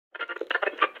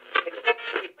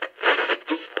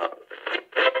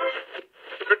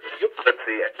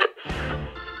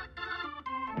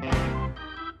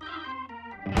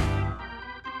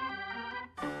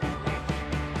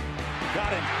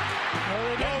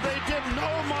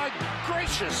Oh my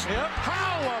gracious! Yep.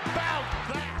 How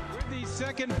about that? With the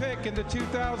second pick in the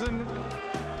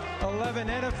 2011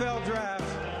 NFL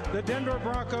Draft, the Denver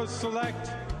Broncos select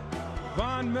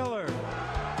Von Miller,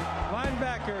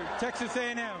 linebacker, Texas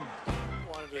A&M.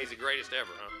 He's the greatest ever,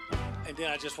 huh? And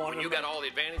then I just wanted When you got all the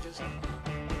advantages.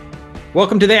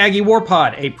 Welcome to the Aggie War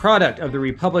Pod, a product of the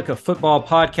Republic of Football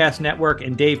Podcast Network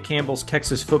and Dave Campbell's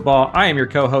Texas Football. I am your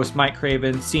co-host, Mike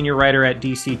Craven, senior writer at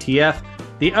DCTF.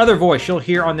 The other voice you'll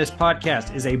hear on this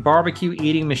podcast is a barbecue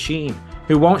eating machine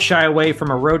who won't shy away from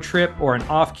a road trip or an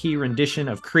off-key rendition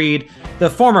of Creed. The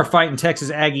former fighting Texas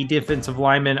Aggie defensive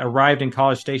lineman arrived in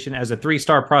College Station as a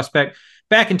three-star prospect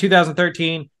back in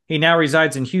 2013. He now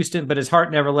resides in Houston, but his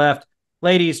heart never left.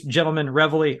 Ladies, gentlemen,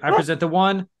 reveille, I present the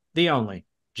one, the only,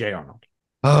 Jay Arnold.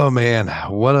 Oh man,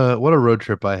 what a road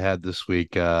trip I had this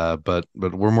week. But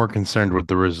we're more concerned with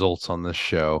the results on this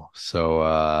show. So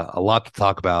a lot to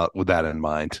talk about with that in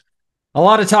mind. A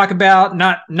lot to talk about,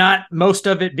 not most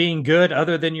of it being good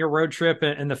other than your road trip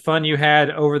and the fun you had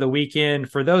over the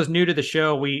weekend. For those new to the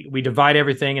show, we divide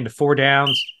everything into 4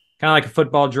 downs, kind of like a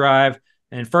football drive.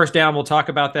 And first down, we'll talk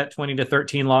about that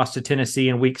 20-13 loss to Tennessee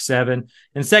in week 7.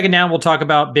 And second down, we'll talk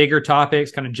about bigger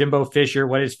topics, kind of Jimbo Fisher,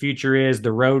 what his future is,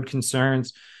 the road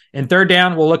concerns. And third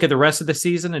down, we'll look at the rest of the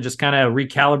season and just kind of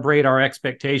recalibrate our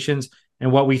expectations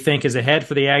and what we think is ahead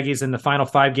for the Aggies in the final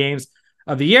 5 games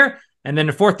of the year. And then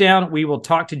the fourth down, we will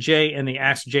talk to Jay in the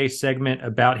Ask Jay segment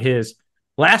about his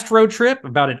last road trip,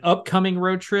 about an upcoming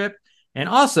road trip, and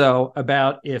also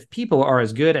about if people are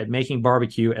as good at making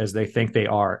barbecue as they think they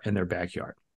are in their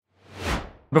backyard.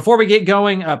 Before we get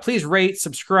going, please rate,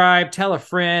 subscribe, tell a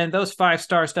friend. Those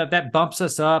 5-star stuff, that bumps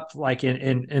us up like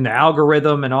in the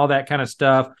algorithm and all that kind of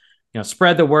stuff. You know,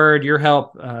 spread the word. Your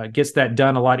help gets that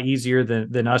done a lot easier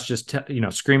than us just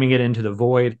screaming it into the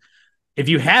void. If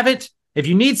you haven't, if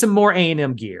you need some more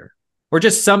A&M gear or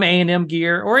just some A&M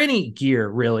gear or any gear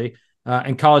really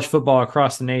in college football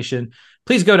across the nation,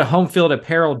 please go to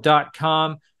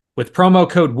homefieldapparel.com with promo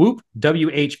code WHOOP,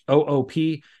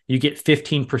 WHOOP. You get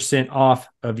 15% off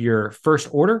of your first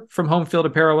order from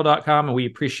homefieldapparel.com, and we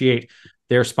appreciate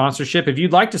their sponsorship. If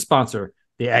you'd like to sponsor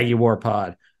the Aggie War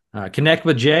Pod, connect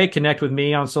with Jay, connect with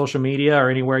me on social media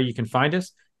or anywhere you can find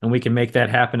us, and we can make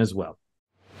that happen as well.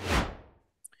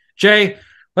 Jay,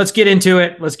 let's get into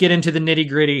it. Let's get into the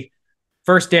nitty-gritty.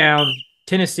 First down,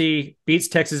 Tennessee beats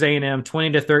Texas A&M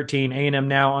 20-13. A&M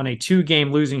now on a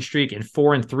 2-game losing streak and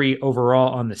 4-3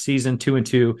 overall on the season,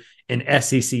 2-2 in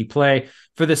SEC play.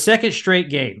 For the second straight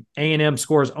game, A&M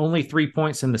scores only 3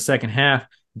 points in the second half.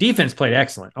 Defense played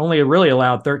excellent. Only really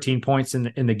allowed 13 points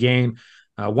in the game.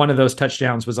 One of those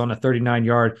touchdowns was on a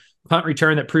 39-yard punt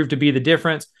return that proved to be the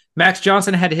difference. Max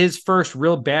Johnson had his first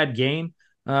real bad game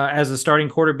as a starting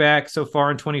quarterback so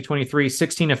far in 2023,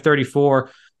 16 of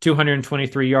 34.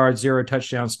 223 yards, 0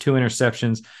 touchdowns, 2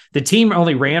 interceptions. The team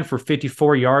only ran for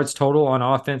 54 yards total on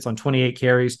offense on 28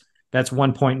 carries. That's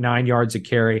 1.9 yards a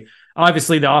carry.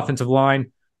 Obviously, the offensive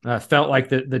line felt like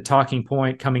the talking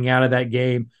point coming out of that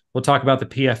game. We'll talk about the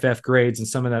PFF grades and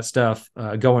some of that stuff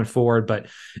going forward. But,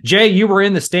 Jay, you were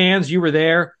in the stands. You were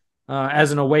there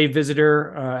as an away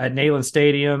visitor at Neyland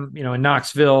Stadium, in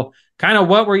Knoxville. Kind of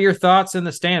what were your thoughts in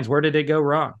the stands? Where did it go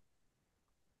wrong?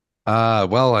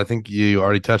 Well, I think you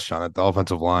already touched on it. The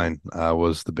offensive line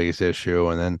was the biggest issue,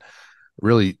 and then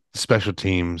really special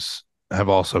teams have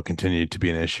also continued to be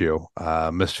an issue.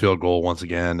 Missed field goal once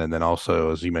again, and then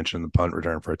also, as you mentioned, the punt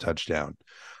return for a touchdown.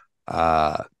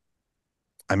 I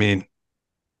mean,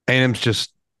 A&M's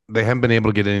just they haven't been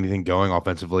able to get anything going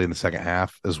offensively in the second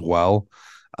half as well,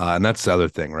 and that's the other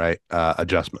thing, right?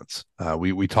 Adjustments.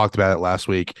 We talked about it last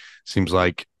week. Seems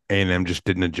like A&M just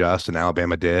didn't adjust, and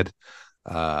Alabama did.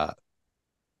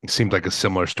 It seemed like a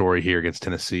similar story here against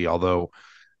Tennessee, although,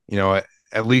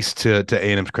 at least to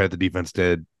A&M's credit, the defense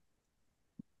did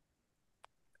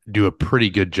do a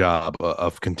pretty good job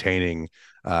of containing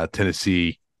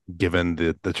Tennessee, given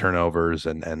the turnovers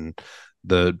and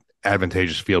the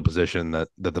advantageous field position that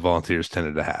the Volunteers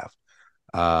tended to have.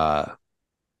 I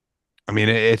mean,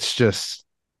 it's just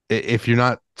if you're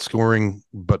not scoring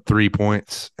but 3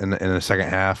 points in the second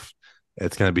half,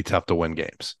 it's going to be tough to win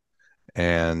games.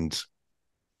 And,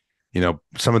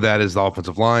 some of that is the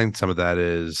offensive line. Some of that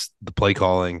is the play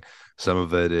calling. Some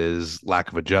of it is lack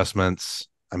of adjustments.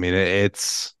 I mean,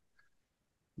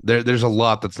 there's a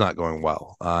lot that's not going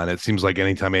well. And it seems like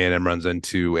anytime A&M runs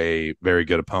into a very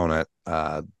good opponent,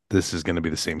 this is going to be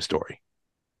the same story.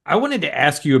 I wanted to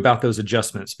ask you about those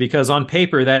adjustments because on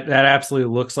paper that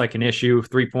absolutely looks like an issue.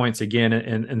 3 points again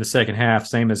in the second half,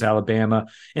 same as Alabama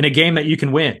in a game that you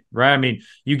can win, right? I mean,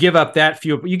 you give up that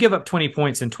few, you give up 20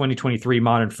 points in 2023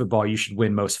 modern football, you should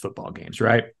win most football games,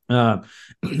 right?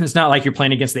 It's not like you're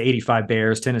playing against the 85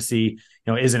 Bears. Tennessee,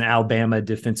 isn't Alabama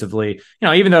defensively.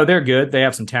 Even though they're good, they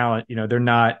have some talent. They're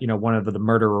not, one of the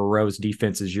murderer rows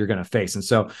defenses you're going to face. And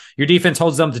so your defense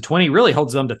holds them to 20, really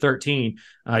holds them to 13.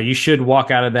 You should walk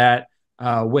out of that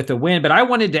with a win. But I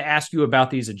wanted to ask you about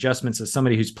these adjustments as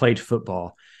somebody who's played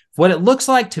football. What it looks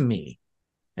like to me,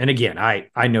 and again,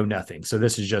 I know nothing, so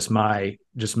this is just my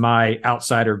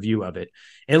outsider view of it.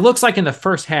 It looks like in the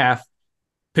first half,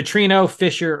 Petrino,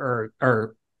 Fisher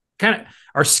are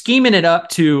scheming it up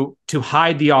to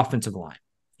hide the offensive line.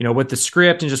 With the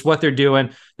script and just what they're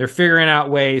doing, they're figuring out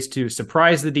ways to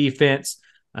surprise the defense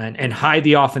and hide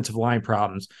the offensive line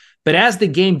problems. But as the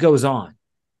game goes on,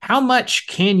 how much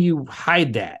can you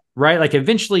hide that, right? Like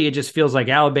eventually it just feels like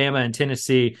Alabama and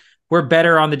Tennessee, we're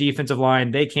better on the defensive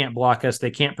line. They can't block us.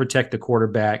 They can't protect the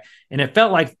quarterback. And it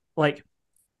felt like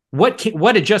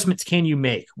what adjustments can you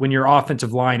make when your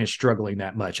offensive line is struggling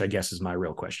that much, I guess is my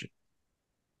real question.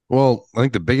 Well, I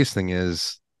think the biggest thing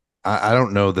is I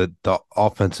don't know that the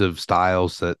offensive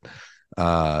styles that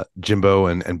Jimbo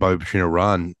and Bobby Petrino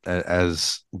run,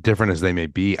 as different as they may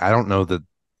be, I don't know that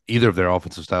either of their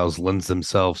offensive styles lends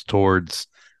themselves towards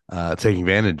taking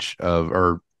advantage of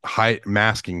or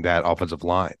masking that offensive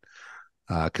line.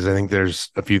 Because I think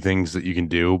there's a few things that you can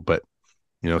do, but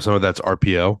some of that's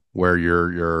RPO where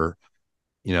you're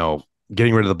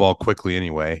getting rid of the ball quickly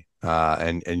anyway,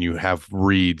 and you have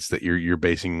reads that you're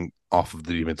basing off of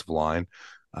the defensive line.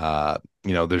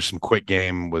 There's some quick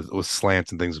game with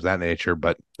slants and things of that nature,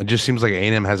 but it just seems like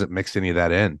A&M hasn't mixed any of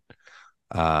that in.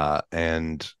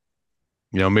 And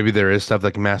maybe there is stuff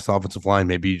that can mask the offensive line.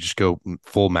 Maybe you just go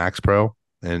full max pro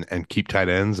and keep tight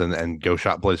ends and go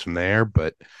shot plays from there.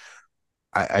 But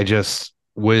I just,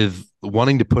 with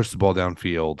wanting to push the ball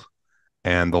downfield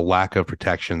and the lack of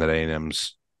protection that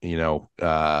A&M's,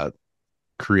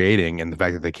 creating, and the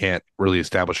fact that they can't really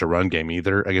establish a run game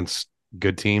either against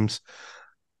good teams,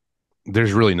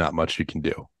 there's really not much you can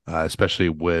do, especially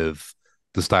with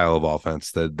the style of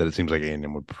offense that it seems like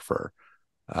A&M would prefer.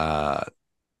 Really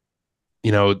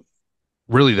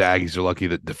the Aggies are lucky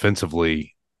that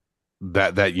defensively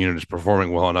that unit is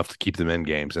performing well enough to keep them in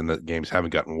games, and the games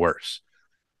haven't gotten worse.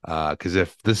 Because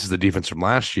if this is the defense from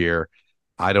last year,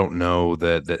 I don't know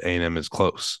that A&M is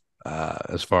close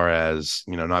as far as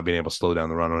not being able to slow down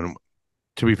the run. And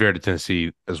to be fair to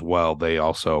Tennessee as well, they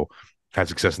also had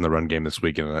success in the run game this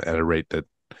week at a rate that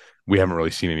we haven't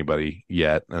really seen anybody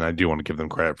yet, and I do want to give them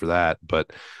credit for that. But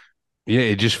yeah,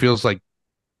 it just feels like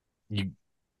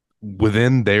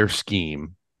within their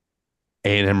scheme,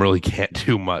 A&M really can't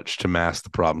do much to mask the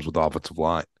problems with the offensive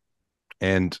line.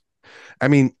 And I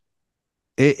mean,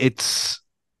 it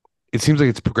seems like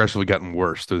it's progressively gotten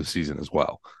worse through the season as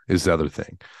well, is the other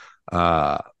thing.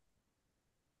 And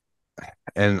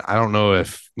I don't know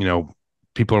if,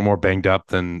 people are more banged up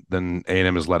than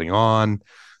A&M is letting on.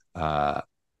 I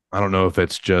don't know if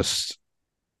it's just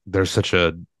there's such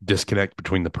a disconnect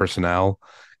between the personnel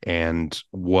and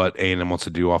what A&M wants to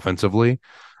do offensively.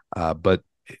 But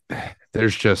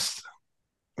there's just,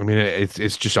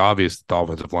 it's just obvious that the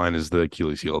offensive line is the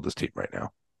Achilles heel of this team right now.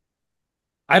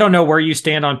 I don't know where you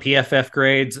stand on PFF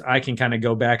grades. I can kind of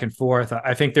go back and forth.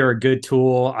 I think they're a good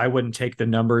tool. I wouldn't take the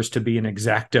numbers to be an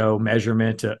exacto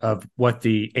measurement of what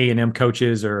the A&M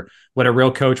coaches or what a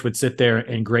real coach would sit there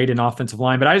and grade an offensive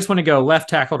line. But I just want to go left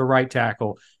tackle to right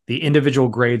tackle, the individual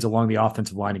grades along the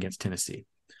offensive line against Tennessee.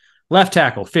 Left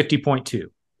tackle, 50.2.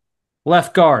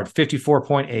 Left guard,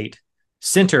 54.8.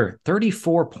 Center,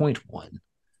 34.1.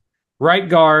 Right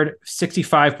guard,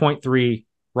 65.3.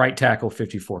 Right tackle,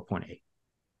 54.8.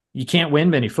 You can't win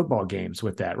many football games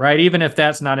with that, right? Even if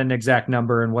that's not an exact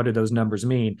number, and what do those numbers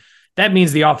mean? That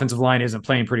means the offensive line isn't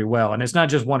playing pretty well. And it's not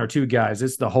just one or two guys,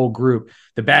 it's the whole group.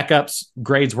 The backups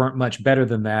grades weren't much better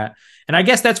than that. And I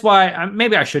guess that's why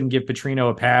maybe I shouldn't give Petrino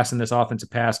a pass in this offensive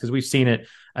pass, because we've seen it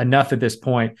enough at this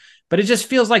point. But it just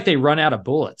feels like they run out of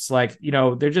bullets. Like,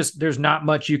 there's not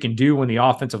much you can do when the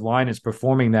offensive line is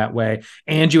performing that way.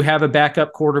 And you have a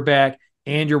backup quarterback,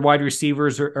 and your wide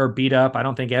receivers are beat up. I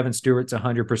don't think Evan Stewart's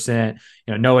 100%.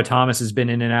 Noah Thomas has been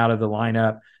in and out of the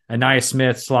lineup. Anaya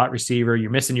Smith, slot receiver. You're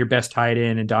missing your best tight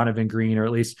end and Donovan Green, or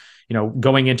at least,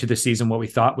 going into the season, what we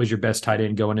thought was your best tight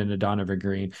end going into Donovan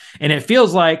Green. And it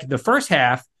feels like the first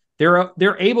half,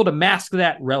 they're able to mask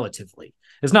that relatively.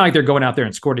 It's not like they're going out there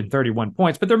and scoring 31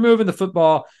 points, but they're moving the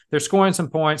football. They're scoring some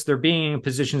points. They're being in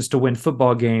positions to win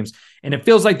football games. And it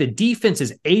feels like the defense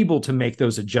is able to make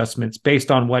those adjustments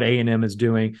based on what A&M is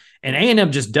doing. And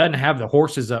A&M just doesn't have the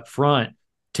horses up front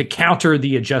to counter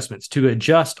the adjustments, to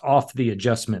adjust off the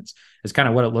adjustments is kind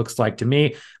of what it looks like to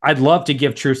me. I'd love to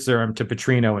give truth serum to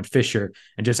Petrino and Fisher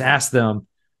and just ask them,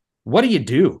 what do you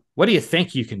do? What do you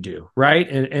think you can do? Right.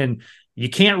 And you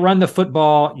can't run the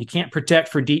football. You can't protect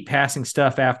for deep passing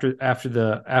stuff after you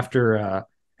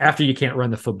can't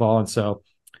run the football. And so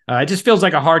it just feels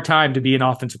like a hard time to be an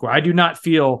offensive coordinator. I do not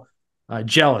feel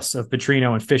jealous of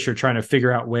Petrino and Fisher trying to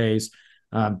figure out ways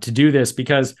to do this,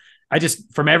 because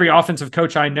from every offensive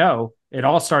coach I know, it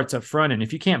all starts up front. And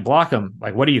if you can't block them,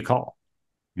 like, what do you call?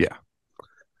 Yeah.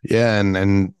 Yeah.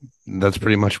 And that's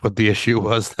pretty much what the issue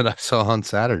was that I saw on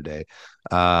Saturday.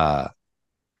 I'm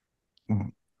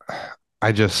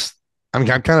kind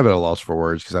of at a loss for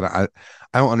words, because I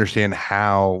don't understand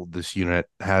how this unit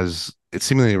has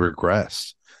seemingly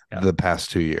regressed the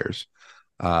past 2 years.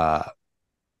 The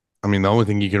only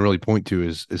thing you can really point to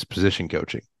is position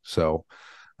coaching. So,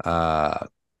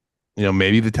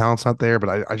 maybe the talent's not there,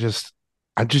 but I just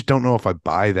don't know if I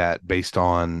buy that based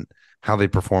on how they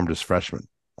performed as freshmen.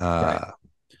 Right.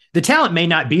 The talent may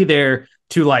not be there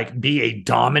to like be a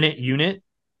dominant unit,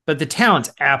 but the talent's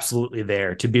absolutely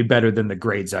there to be better than the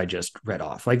grades I just read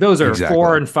off. Like, those are Exactly.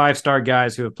 4 and 5 star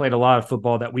guys who have played a lot of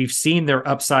football that we've seen their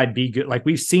upside be good. Like,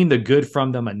 we've seen the good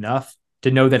from them enough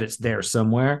to know that it's there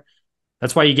somewhere.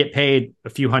 That's why you get paid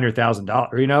a few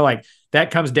 $100,000, like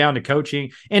that comes down to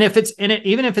coaching. And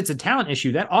even if it's a talent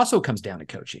issue, that also comes down to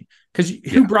coaching, because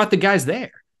who brought the guys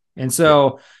there? And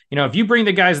so, if you bring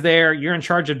the guys there, you're in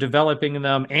charge of developing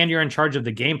them and you're in charge of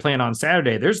the game plan on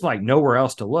Saturday. There's like nowhere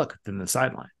else to look than the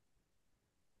sideline.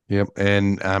 Yep.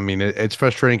 And it's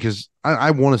frustrating because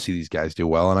I want to see these guys do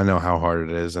well. And I know how hard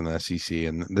it is in the SEC.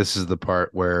 And this is the part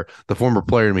where the former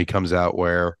player in me comes out,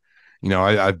 where,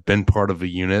 I've been part of a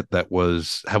unit that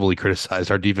was heavily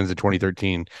criticized. Our defense in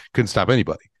 2013 couldn't stop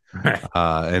anybody. Right.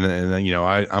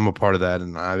 I'm a part of that.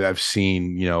 And I've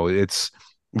seen, it's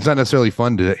not necessarily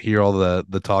fun to hear all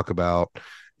the talk about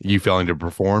you failing to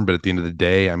perform, but at the end of the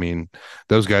day,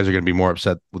 those guys are going to be more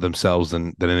upset with themselves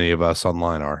than any of us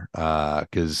online are,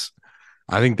 because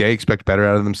I think they expect better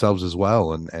out of themselves as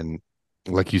well. And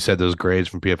like you said, those grades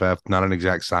from PFF, not an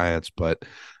exact science, but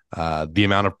the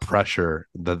amount of pressure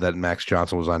that Max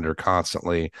Johnson was under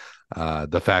constantly,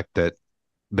 the fact that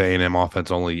the A&M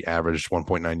offense only averaged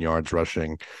 1.9 yards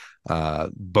rushing,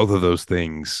 both of those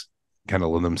things kind of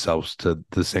lend themselves to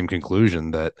the same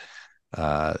conclusion that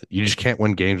you just can't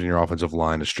win games when your offensive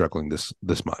line is struggling this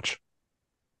much.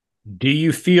 Do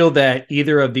you feel that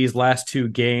either of these last 2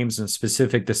 games, in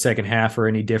specific the second half, are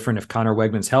any different if Connor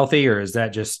Wegman's healthy, or is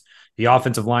that just the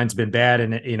offensive line's been bad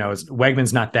and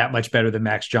Wegman's not that much better than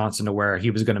Max Johnson to where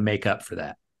he was going to make up for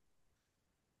that?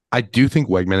 I do think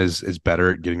Wegman is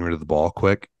better at getting rid of the ball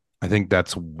quick. I think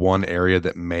that's one area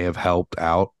that may have helped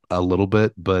out a little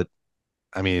bit, but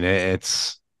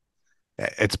it's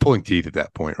pulling teeth at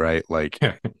that point, right? Like,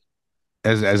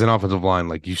 as an offensive line,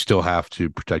 like, you still have to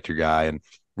protect your guy. And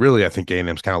really, I think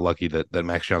A&M's kind of lucky that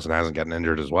Max Johnson hasn't gotten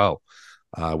injured as well,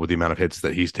 with the amount of hits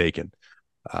that he's taken.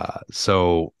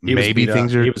 So maybe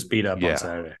things are. He was beat up on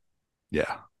Saturday.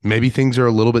 Yeah, maybe things are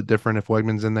a little bit different if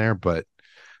Wegman's in there, but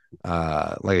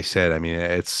like I said,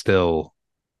 it's still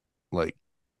like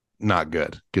not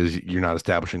good, because you're not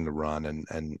establishing the run,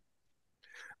 and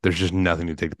there's just nothing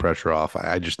to take the pressure off.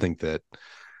 I just think that,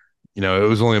 it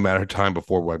was only a matter of time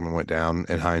before Wegman went down,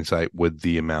 in hindsight, with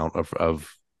the amount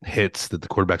of hits that the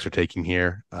quarterbacks are taking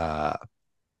here.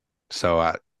 So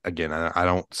I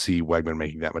don't see Wegman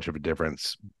making that much of a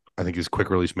difference. I think his quick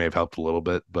release may have helped a little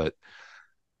bit, but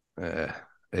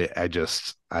I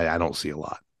don't see a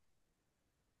lot.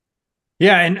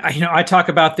 Yeah, and I talk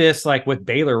about this like with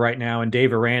Baylor right now and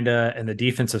Dave Aranda and the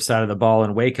defensive side of the ball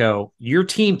in Waco. Your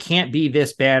team can't be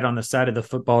this bad on the side of the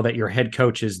football that your head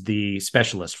coach is the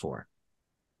specialist for,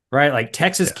 right? Like,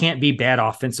 Texas can't be bad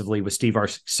offensively with Steve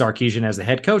Sarkisian as the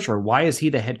head coach, or why is he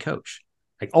the head coach?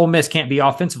 Like, Ole Miss can't be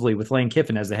offensively with Lane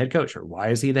Kiffin as the head coach, or why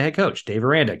is he the head coach? Dave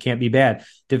Aranda can't be bad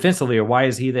defensively, or why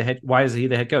is he the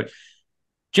head coach?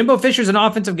 Jimbo Fisher's an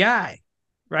offensive guy,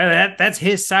 right? That's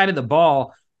his side of the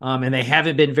ball. And they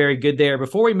haven't been very good there.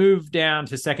 Before we move down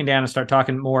to second down and start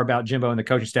talking more about Jimbo and the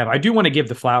coaching staff, I do want to give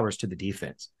the flowers to the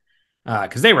defense,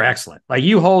 because they were excellent. Like,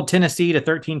 you hold Tennessee to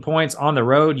 13 points on the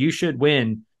road, you should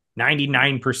win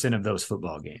 99% of those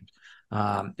football games.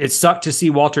 It sucked to see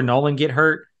Walter Nolan get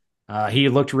hurt. He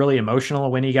looked really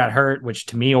emotional when he got hurt, which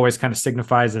to me always kind of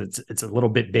signifies that it's a little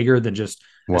bit bigger than just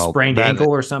a sprained ankle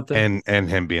or something. And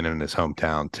him being in his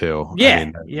hometown too. I Yeah,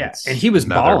 mean, yeah. And it's he was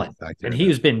another balling, factor and in he it.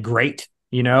 has been great,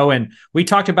 and we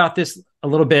talked about this a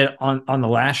little bit on the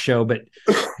last show, but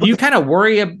do you kind of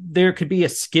worry there could be a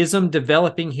schism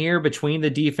developing here between the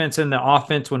defense and the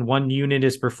offense when one unit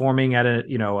is performing at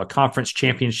a conference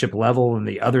championship level and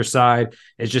the other side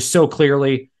is just so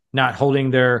clearly not holding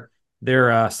their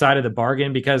side of the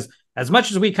bargain? Because as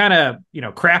much as we kind of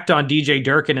crapped on DJ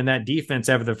Durkin and that defense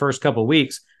after the first couple of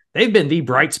weeks, they've been the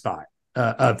bright spot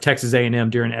of Texas A&M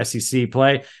during SEC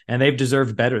play, and they've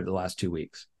deserved better the last 2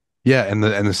 weeks. Yeah, and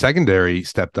the secondary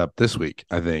stepped up this week,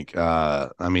 I think.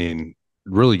 I mean,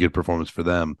 really good performance for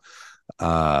them.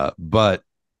 But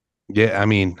yeah, I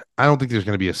mean, I don't think there's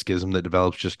going to be a schism that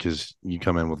develops just because you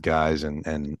come in with guys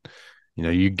and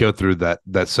you go through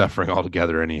that suffering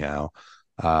altogether anyhow.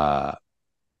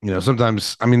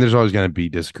 Sometimes, I mean, there's always going to be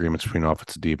disagreements between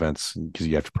offense and defense because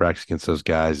you have to practice against those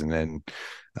guys, and then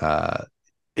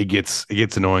it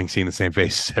gets annoying seeing the same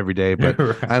faces every day. But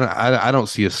Right. I don't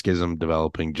see a schism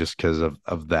developing just because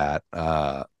of that.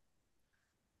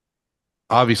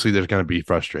 Obviously, there's going to be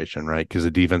frustration, right? Because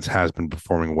the defense has been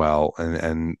performing well,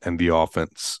 and the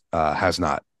offense has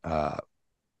not.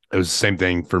 It was the same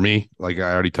thing for me, like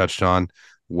I already touched on,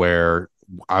 where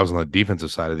I was on the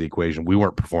defensive side of the equation. We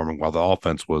weren't performing while the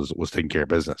offense was taking care of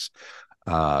business.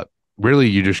 Really,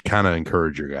 you just kind of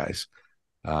encourage your guys.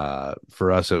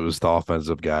 For us, it was the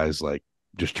offensive guys, like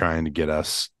just trying to get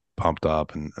us pumped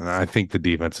up, and I think the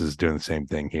defense is doing the same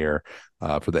thing here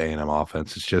for the A&M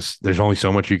offense. It's just there's only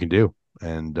so much you can do,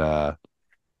 and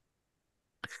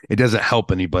it doesn't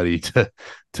help anybody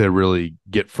to really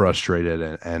get frustrated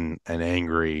and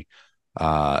angry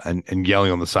and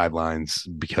yelling on the sidelines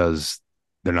because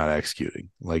they're not executing.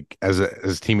 Like as a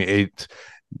teammate,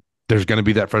 there's going to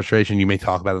be that frustration. You may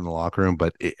talk about it in the locker room,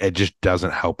 but it just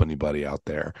doesn't help anybody out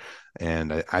there.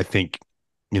 And I think,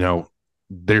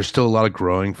 there's still a lot of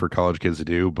growing for college kids to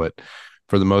do, but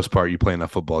for the most part, you play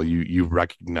enough football, you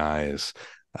recognize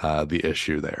the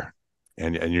issue there,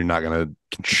 and you're not going to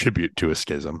contribute to a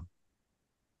schism.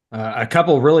 A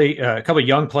couple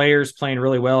young players playing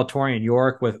really well. Torian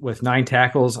York with 9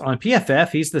 tackles on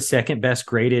PFF. He's the second best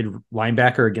graded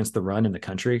linebacker against the run in the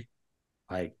country.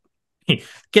 Like,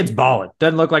 kid's balling.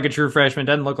 Doesn't look like a true freshman.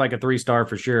 Doesn't look like a 3-star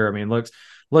for sure. I mean, looks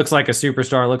like a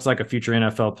superstar. Looks like a future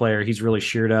NFL player. He's really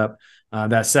sheared up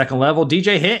that second level.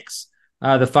 DJ Hicks,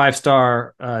 the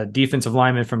 5-star defensive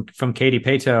lineman from Katy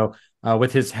Paetow,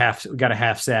 with his got a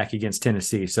half sack against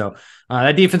Tennessee. So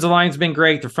that defensive line's been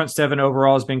great. The front 7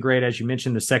 overall has been great. As you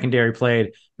mentioned, the secondary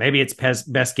played maybe its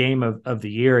best game of the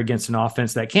year against an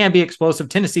offense that can be explosive.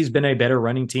 Tennessee's been a better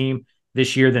running team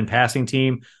this year than passing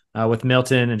team with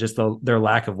Milton and just their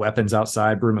lack of weapons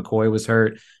outside. Brew McCoy was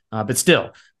hurt. But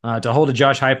still, to hold a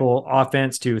Josh Heupel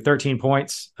offense to 13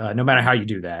 points, no matter how you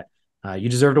do that, you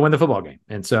deserve to win the football game.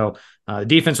 And so the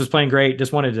defense was playing great.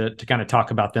 Just wanted to kind of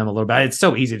talk about them a little bit. It's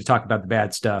so easy to talk about the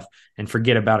bad stuff and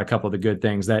forget about a couple of the good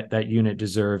things. That unit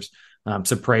deserves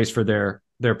some praise for their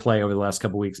play over the last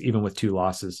couple of weeks, even with 2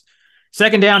 losses.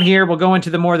 Second down here, we'll go into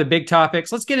the big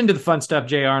topics. Let's get into the fun stuff,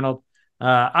 Jay Arnold.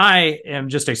 I am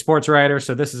just a sports writer,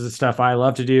 so this is the stuff I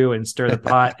love to do and stir the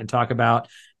pot and talk about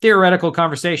theoretical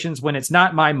conversations when it's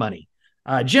not my money.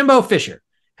 Jimbo Fisher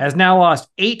has now lost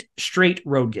 8 straight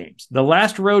road games. The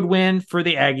last road win for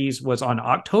the Aggies was on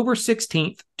October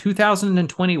 16th,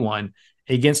 2021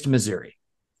 against Missouri.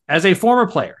 As a former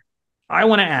player, I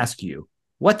want to ask you,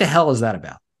 what the hell is that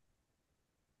about?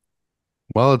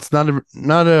 Well, it's not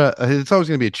it's always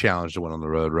going to be a challenge to win on the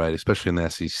road, right? Especially in the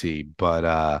SEC.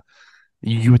 But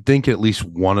you would think at least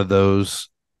one of those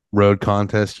road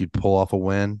contests you'd pull off a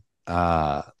win.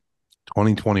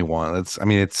 2021.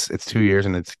 It's 2 years,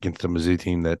 and it's against a Mizzou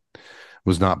team that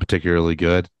was not particularly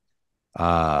good.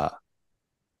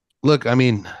 Look, I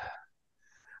mean,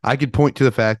 I could point to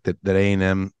the fact that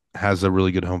A&M has a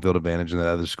really good home field advantage, and that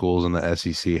other schools in the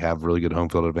SEC have really good home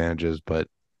field advantages. But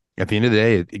at the end of the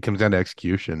day, it comes down to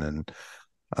execution, and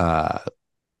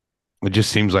it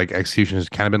just seems like execution has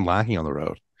kind of been lacking on the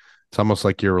road. It's almost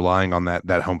like you're relying on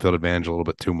that home field advantage a little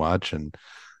bit too much, and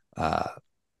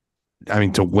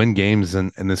to win games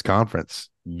in this conference,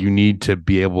 you need to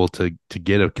be able to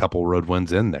get a couple road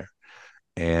wins in there.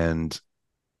 And,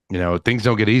 things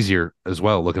don't get easier as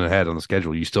well looking ahead on the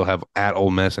schedule. You still have at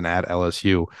Ole Miss and at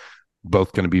LSU,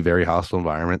 both going to be very hostile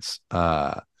environments.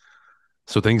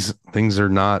 So things are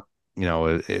not,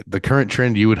 the current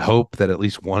trend, you would hope that at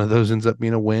least one of those ends up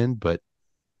being a win. But,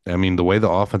 the way the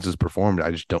offense is performed,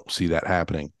 I just don't see that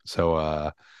happening. So,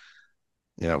 a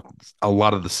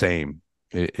lot of the same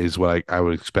is what I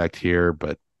would expect here.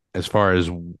 But as far as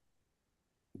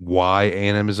why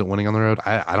A&M isn't winning on the road,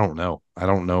 I don't know. I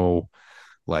don't know.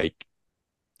 Like,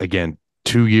 again,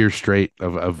 2 years straight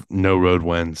of no road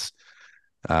wins.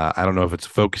 I don't know if it's a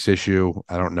focus issue.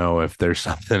 I don't know if there's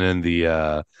something in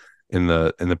the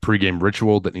pregame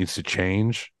ritual that needs to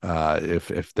change.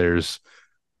 If there's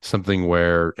something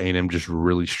where A&M just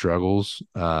really struggles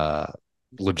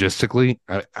logistically.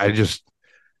 I just,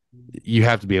 you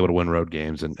have to be able to win road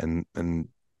games, and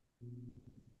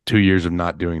 2 years of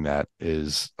not doing that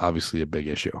is obviously a big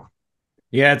issue.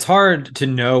 Yeah, it's hard to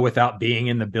know without being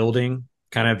in the building,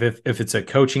 kind of if it's a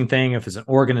coaching thing, if it's an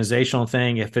organizational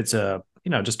thing, if it's a,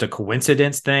 just a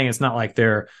coincidence thing. It's not like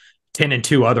they're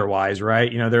 10-2 otherwise,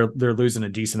 right? They're losing a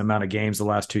decent amount of games the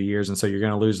last 2 years, and so you're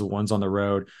going to lose the ones on the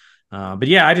road. But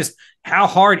yeah, how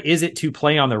hard is it to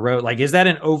play on the road? Like, is that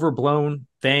an overblown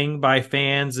thing by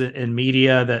fans and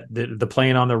media that the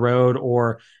playing on the road,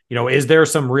 or, is there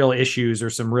some real issues or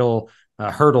some real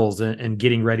hurdles in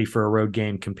getting ready for a road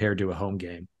game compared to a home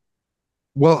game?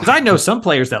 Well, because I know some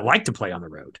players that like to play on the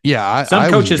road. Yeah,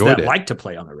 some coaches that like to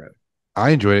play on the road.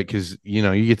 I enjoyed it because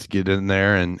you get to get in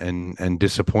there and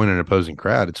disappoint an opposing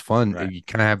crowd. It's fun. Right. You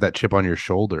kind of have that chip on your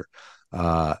shoulder,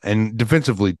 and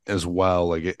defensively as well.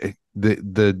 Like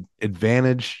the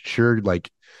advantage, sure. Like,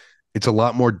 it's a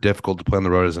lot more difficult to play on the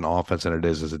road as an offense than it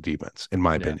is as a defense, in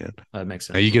my opinion. That makes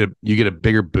sense. Now, you get a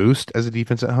bigger boost as a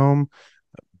defense at home,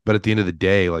 but at the end of the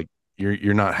day, like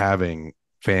you're not having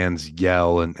fans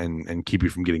yell and keep you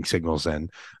from getting signals in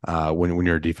when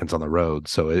you're a defense on the road.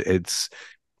 So it's.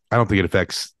 I don't think it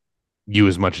affects you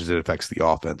as much as it affects the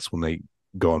offense when they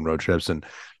go on road trips. And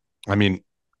I mean,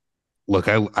 look,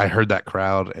 I heard that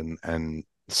crowd and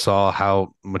saw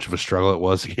how much of a struggle it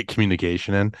was to get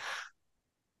communication in.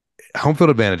 Home field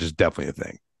advantage is definitely a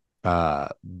thing.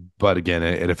 But again,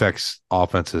 it affects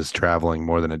offenses traveling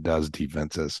more than it does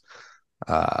defenses.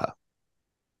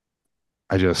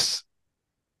 It's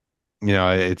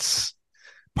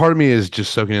part of me is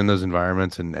just soaking in those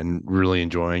environments and really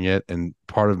enjoying it. And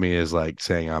part of me is like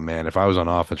saying, oh man, if I was on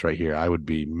offense right here, I would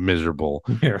be miserable.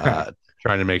 Right.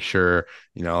 Trying to make sure,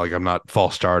 like I'm not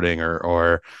false starting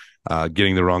or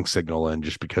getting the wrong signal in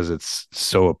just because it's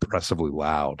so oppressively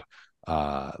loud.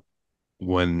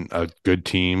 When a good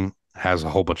team has a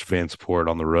whole bunch of fan support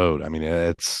on the road, I mean,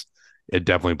 it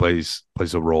definitely plays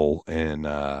a role in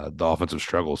the offensive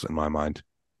struggles in my mind.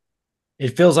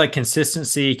 It feels like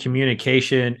consistency,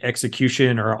 communication,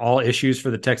 execution are all issues for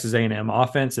the Texas A&M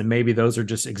offense, and maybe those are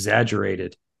just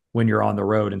exaggerated when you're on the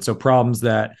road. And so problems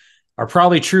that are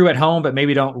probably true at home, but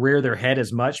maybe don't rear their head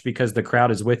as much because the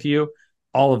crowd is with you,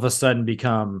 all of a sudden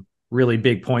become really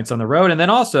big points on the road. And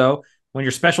then also when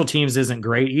your special teams isn't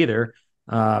great either,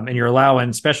 and you're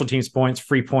allowing special teams points,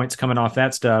 free points coming off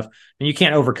that stuff, and you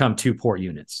can't overcome two poor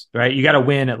units, right? You got to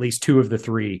win at least two of the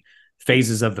three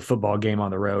phases of the football game on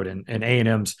the road, and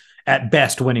A&M's at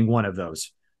best winning one of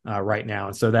those right now.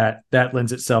 And so that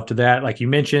lends itself to that. Like you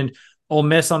mentioned, Ole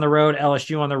Miss on the road,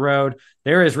 LSU on the road.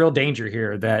 There is real danger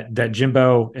here that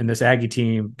Jimbo and this Aggie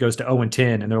team goes to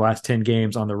 0-10 in their last 10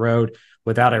 games on the road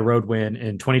without a road win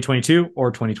in 2022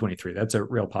 or 2023. That's a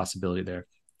real possibility there.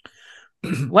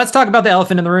 Let's talk about the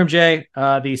elephant in the room, Jay.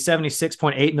 The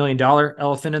 $76.8 million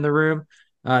elephant in the room.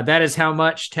 That is how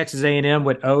much Texas A&M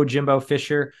would owe Jimbo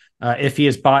Fisher if he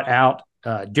is bought out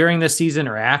during this season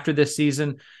or after this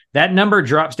season. That number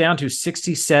drops down to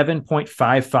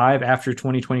 $67.55 after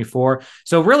 2024.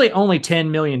 So really only $10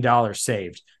 million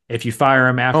saved if you fire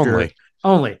him after.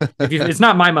 Only. It's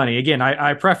not my money. Again,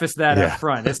 I preface that up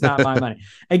front. It's not my money.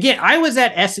 Again, I was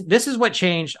at this is what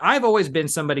changed. I've always been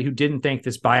somebody who didn't think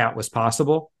this buyout was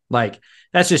possible. Like,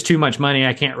 that's just too much money.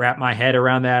 I can't wrap my head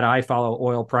around that. I follow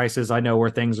oil prices. I know where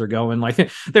things are going.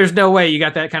 Like, there's no way you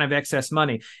got that kind of excess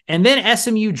money. And then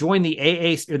SMU joined the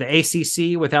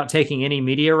ACC without taking any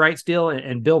media rights deal.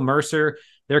 And Bill Mercer,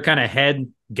 their kind of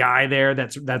head guy there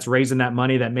that's raising that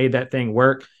money that made that thing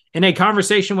work, in a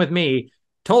conversation with me,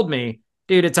 told me,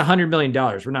 dude, it's $100 million.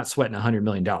 We're not sweating $100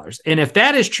 million. And if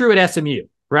that is true at SMU,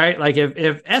 right? Like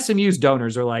if SMU's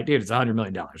donors are like, dude, it's $100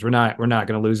 million. We're not going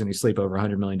to lose any sleep over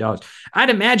 $100 million. I'd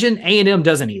imagine A&M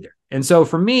doesn't either. And so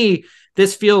for me,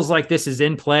 this feels like this is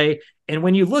in play. And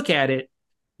when you look at it,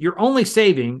 you're only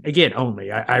saving, again,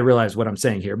 I realize what I'm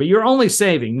saying here, but you're only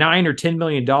saving $9 or $10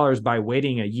 million by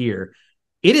waiting a year.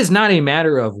 It is not a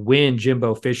matter of when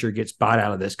Jimbo Fisher gets bought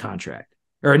out of this contract,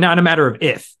 or not a matter of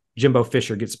if Jimbo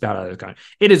Fisher gets bought out of this contract.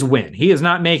 It is when. He is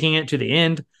not making it to the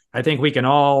end. I think we can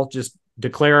all just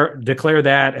declare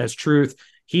that as truth.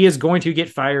 He is going to get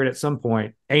fired at some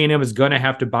point. A&M is going to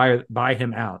have to buy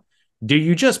him out. Do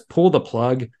you just pull the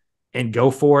plug and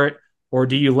go for it? or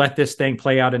do you let this thing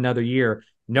play out another year,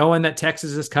 knowing that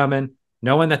Texas is coming,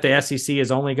 knowing that the SEC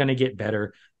is only going to get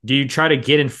better? Do you try to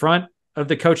get in front of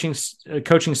the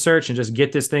coaching search and just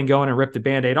get this thing going and rip the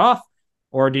Band-Aid off?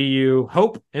 Or do you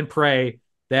hope and pray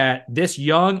that this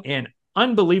young and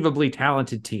unbelievably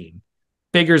talented team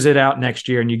figures it out next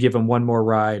year and you give them one more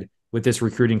ride with this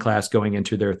recruiting class going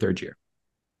into their third year?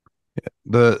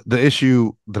 The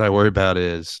issue that I worry about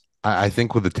is I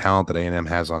think with the talent that A&M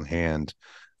has on hand,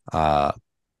 a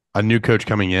new coach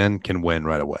coming in can win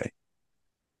right away.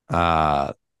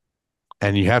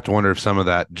 And you have to wonder if some of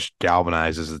that just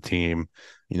galvanizes the team.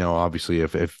 You know, obviously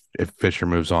if Fisher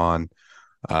moves on,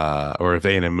 or if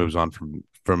A&M moves on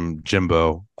from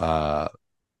Jimbo,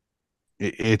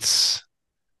 it's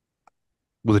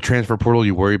with a transfer portal,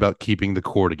 you worry about keeping the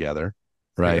core together,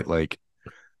 right? Yeah. Like,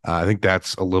 I think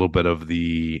that's a little bit of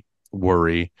the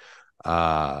worry.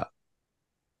 But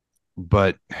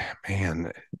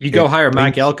man, you go hire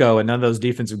Mike Elko, and none of those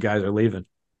defensive guys are leaving.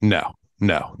 No,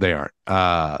 they aren't.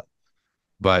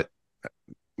 But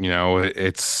you know,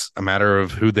 it's a matter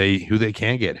of who they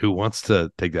can get, who wants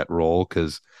to take that role,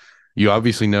 because you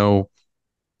obviously know,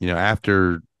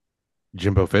 after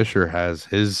Jimbo Fisher has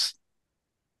his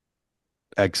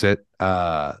exit,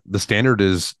 the standard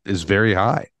is very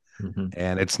high,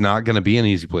 and it's not going to be an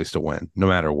easy place to win, no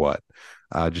matter what.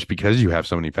 Just because you have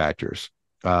so many factors.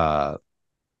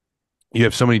 You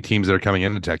have so many teams that are coming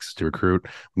into Texas to recruit,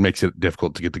 makes it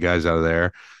difficult to get the guys out of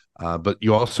there. But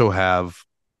you also have,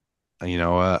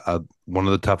 one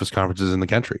of the toughest conferences in the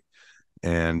country.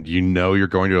 And you're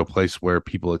going to a place where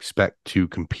people expect to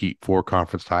compete for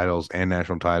conference titles and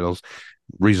national titles,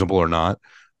 reasonable or not.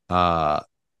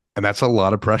 And that's a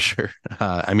lot of pressure.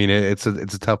 I mean, it's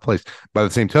a tough place. By the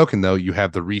same token, though, you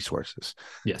have the resources.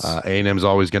 Yes. A&M is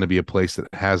always going to be a place that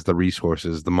has the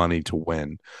resources, the money to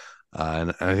win.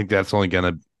 And I think that's only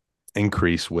going to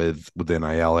increase with the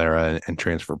NIL era and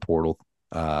transfer portal.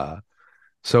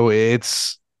 So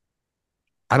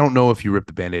I don't know if you rip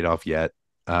the Band-Aid off yet.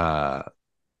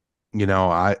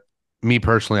 Me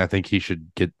personally, I think he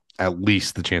should get at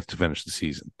least the chance to finish the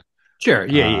season. Sure.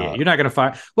 Yeah. You're not going to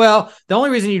fire. Well, the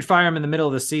only reason you'd fire him in the middle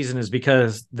of the season is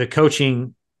because the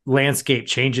coaching landscape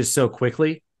changes so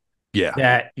quickly. Yeah.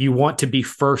 That you want to be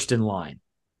first in line.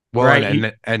 Well,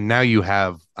 right? and now you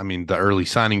have, the early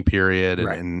signing period,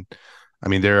 and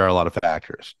there are a lot of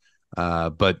factors.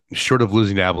 But short of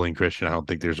losing to Abilene Christian, I don't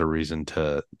think there's a reason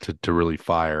to really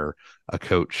fire a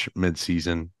coach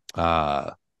mid-season.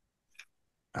 Who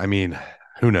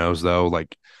knows though?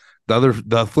 Like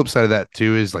the flip side of that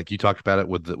too is, like you talked about it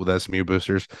with SMU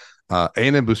boosters.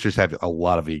 A&M boosters have a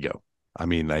lot of ego.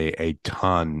 A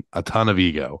ton of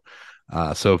ego.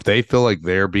 So if they feel like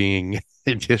they're being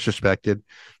disrespected,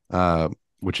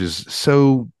 which is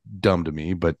so dumb to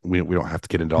me, but we don't have to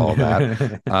get into all of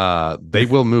that. They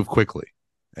will move quickly,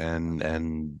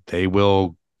 and they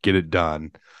will get it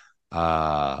done.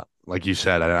 Like you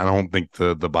said, I don't think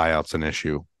the buyout's an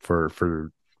issue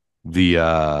for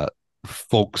the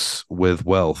folks with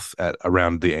wealth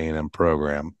around the A&M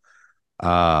program.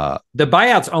 The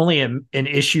buyout's only an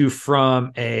issue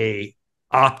from a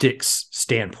optics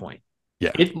standpoint.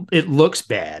 Yeah, it looks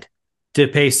bad to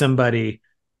pay somebody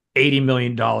 $80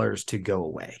 million to go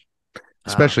away.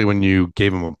 Especially when you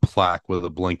gave them a plaque with a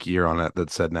blank year on it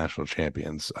that said national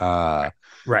champions.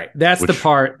 Right. That's the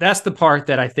part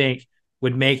that I think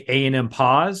would make A&M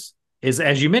pause is,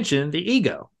 as you mentioned, the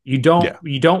ego. You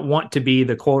don't want to be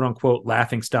the quote unquote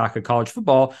laughing stock of college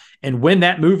football. And when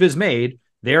that move is made,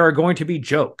 there are going to be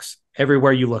jokes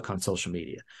everywhere you look on social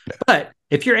media. Yeah. But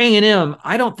if you're A&M,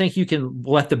 I don't think you can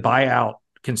let the buyout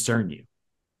concern you.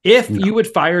 If you would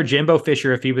fire Jimbo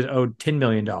Fisher if he was owed $10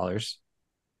 million,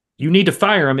 you need to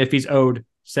fire him if he's owed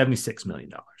 $76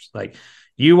 million. Like,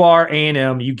 you are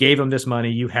A&M, you gave him this money,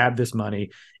 you have this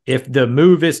money. If the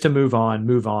move is to move on,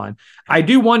 move on. I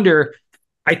do wonder,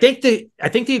 I think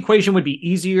the equation would be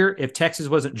easier if Texas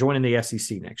wasn't joining the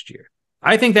SEC next year.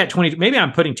 I think that maybe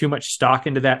I'm putting too much stock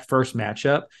into that first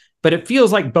matchup, but it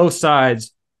feels like both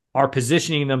sides are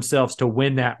positioning themselves to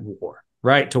win that war,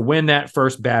 right? To win that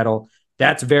first battle.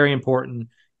 That's very important.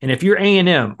 And if you're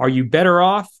A&M, are you better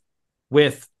off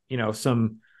with,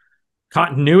 some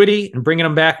continuity and bringing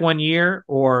them back 1 year?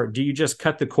 Or do you just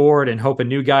cut the cord and hope a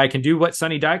new guy can do what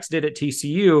Sonny Dykes did at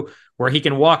TCU, where he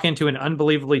can walk into an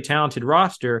unbelievably talented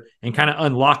roster and kind of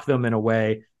unlock them in a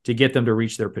way to get them to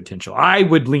reach their potential? I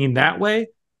would lean that way,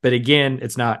 but again,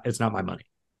 it's not my money.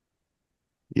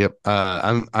 Yep.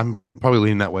 I'm probably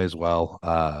leaning that way as well.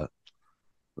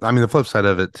 The flip side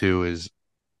of it too is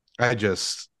I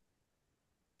just,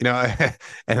 and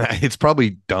it's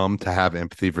probably dumb to have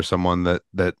empathy for someone that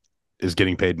is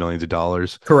getting paid millions of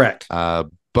dollars. Correct.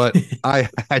 But I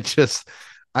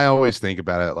always think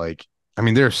about it like, I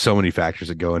mean, there are so many factors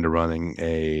that go into running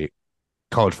a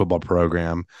college football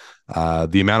program.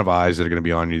 The amount of eyes that are going to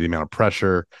be on you, the amount of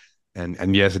pressure,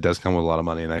 and yes, it does come with a lot of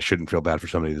money. And I shouldn't feel bad for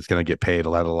somebody that's going to get paid a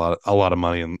lot of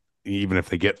money, and even if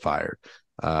they get fired,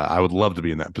 I would love to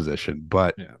be in that position.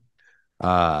 But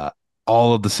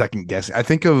all of the second guessing, I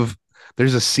think of.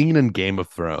 There's a scene in Game of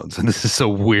Thrones, and this is a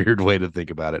weird way to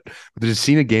think about it. But there's a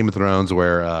scene in Game of Thrones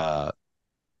where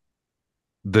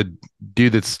the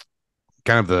dude that's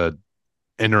kind of the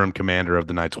interim commander of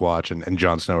the Night's Watch and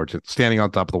Jon Snow are standing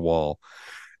on top of the wall.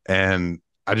 And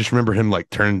I just remember him like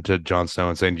turning to Jon Snow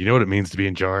and saying, "Do you know what it means to be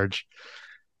in charge?"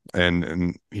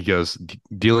 And he goes,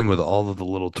 "Dealing with all of the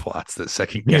little twats that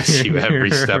second guess you every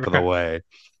step of the way."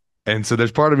 And so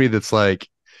there's part of me that's like,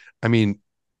 I mean,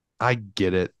 I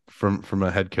get it from a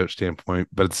head coach standpoint,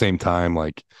 but at the same time,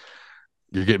 like,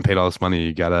 you're getting paid all this money,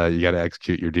 you gotta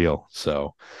execute your deal.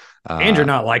 So and you're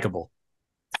not likable.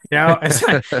 You know,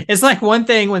 it's like one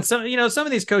thing when some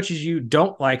of these coaches you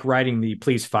don't like writing the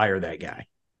 "please fire that guy."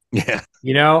 Yeah.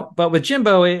 You know, but with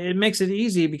Jimbo, it makes it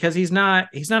easy because he's not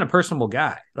a personable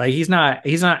guy. Like he's not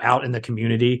out in the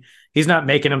community. He's not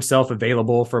making himself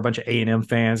available for a bunch of A&M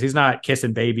fans. He's not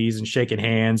kissing babies and shaking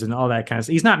hands and all that kind of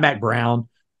stuff. He's not Mac Brown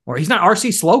or he's not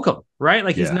RC Slocum, right?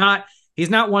 Like he's not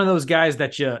one of those guys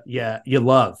that you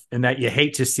love and that you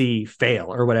hate to see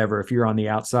fail or whatever if you're on the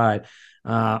outside.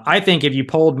 I think if you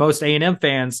polled most A&M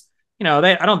fans, you know,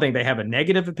 I don't think they have a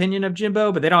negative opinion of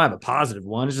Jimbo, but they don't have a positive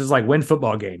one. It's just like win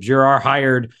football games. You're our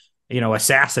hired,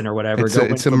 assassin or whatever.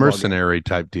 It's a mercenary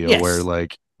type deal where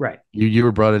like, right. You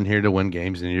were brought in here to win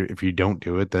games, and if you don't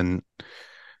do it, then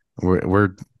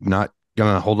we're not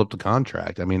going to hold up the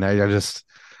contract. I mean, I just,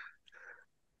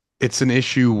 it's an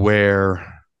issue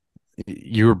where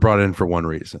you were brought in for one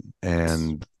reason,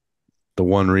 and the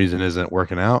one reason isn't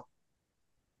working out.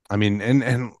 I mean,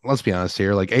 and let's be honest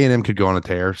here, like A&M could go on a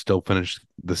tear, still finish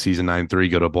the season 9-3,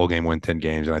 go to a bowl game, win 10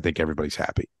 games, and I think everybody's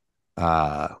happy.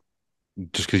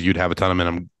 Just because you'd have a ton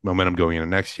of momentum going into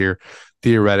next year.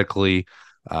 Theoretically,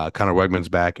 Connor Wegman's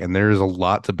back, and there's a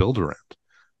lot to build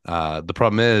around. The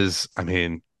problem is, I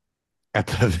mean, at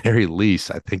the very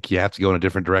least, I think you have to go in a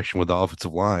different direction with the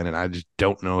offensive line, and I just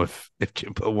don't know if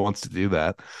Jimbo wants to do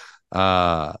that.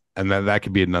 And that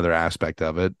could be another aspect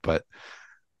of it, but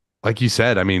like you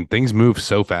said, I mean, things move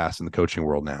so fast in the coaching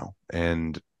world now.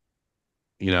 And,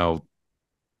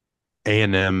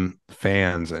 A&M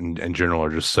fans and in general are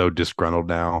just so disgruntled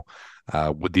now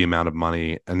with the amount of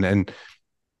money. And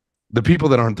the people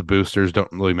that aren't the boosters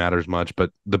don't really matter as much,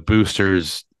 but the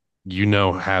boosters,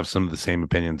 have some of the same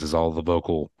opinions as all the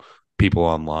vocal people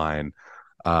online.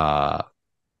 And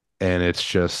it's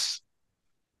just,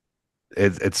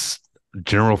 it's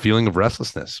general feeling of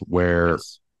restlessness where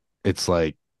it's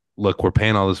like, look, we're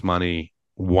paying all this money.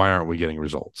 Why aren't we getting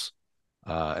results?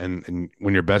 And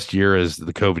when your best year is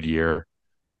the COVID year,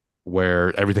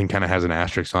 where everything kind of has an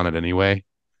asterisk on it anyway,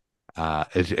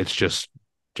 it's just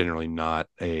generally not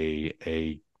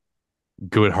a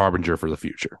good harbinger for the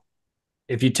future.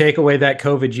 If you take away that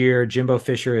COVID year, Jimbo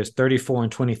Fisher is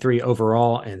 34-23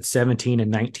 overall and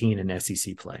 17-19 in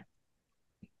SEC play.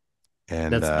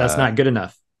 And that's not good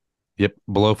enough. Yep,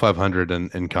 below 500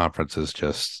 in conferences.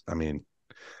 Just, I mean,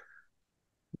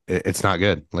 it's not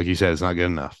good. Like you said, it's not good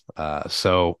enough.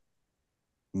 So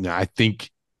I think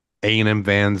A&M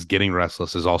fans getting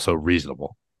restless is also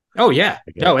reasonable. Oh yeah,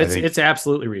 no, it's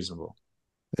absolutely reasonable.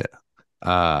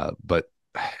 Yeah, but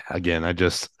again,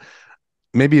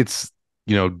 maybe it's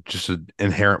just an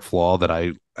inherent flaw that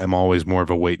I am always more of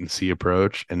a wait and see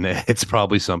approach, and it's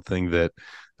probably something that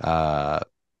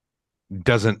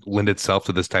doesn't lend itself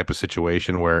to this type of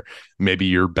situation where maybe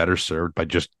you're better served by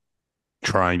just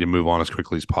trying to move on as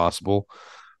quickly as possible.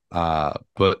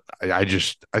 But I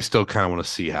still kind of want to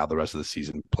see how the rest of the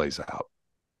season plays out.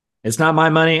 It's not my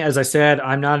money. As I said,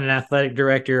 I'm not an athletic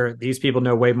director. These people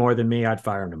know way more than me. I'd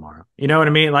fire them tomorrow. You know what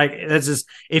I mean? Like, that's just,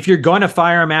 if you're going to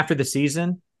fire them after the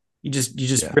season, you just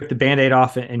rip the Band-Aid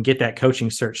off and get that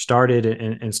coaching search started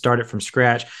and start it from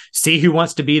scratch. See who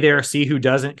wants to be there, see who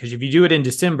doesn't. Because if you do it in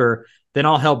December, then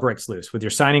all hell breaks loose with your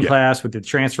signing class, with the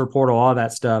transfer portal, all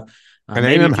that stuff. And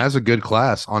A&M has a good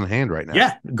class on hand right now.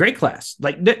 Yeah, great class.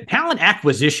 Like, the talent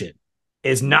acquisition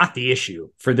is not the issue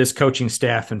for this coaching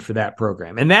staff and for that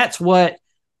program. And that's what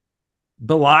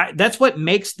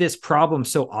makes this problem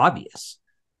so obvious,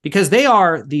 because they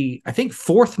are the, I think,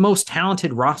 fourth most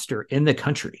talented roster in the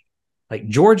country. Like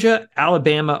Georgia,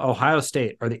 Alabama, Ohio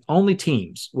State are the only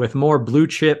teams with more blue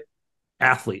chip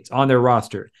athletes on their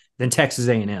roster than Texas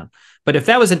A&M. But if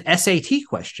that was an SAT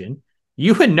question,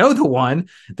 you would know the one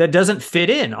that doesn't fit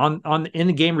in in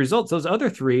the game results. Those other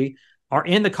three are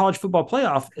in the college football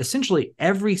playoff essentially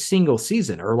every single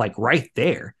season, or like right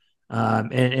there.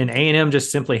 And A&M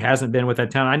just simply hasn't been with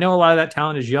that talent. I know a lot of that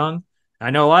talent is young. I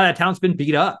know a lot of that talent's been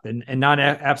beat up and not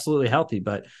absolutely healthy,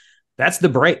 but that's the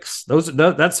breaks.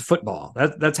 That's football.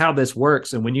 That's how this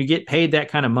works. And when you get paid that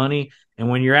kind of money, and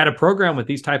when you're at a program with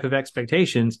these type of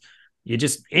expectations,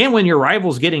 and when your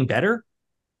rival's getting better,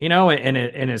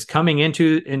 and it's coming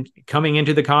into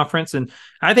the conference. And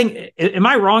I think, am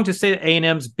I wrong to say that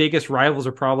A&M's biggest rivals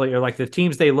are like the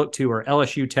teams they look to are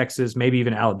LSU, Texas, maybe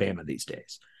even Alabama these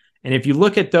days? And if you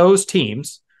look at those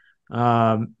teams,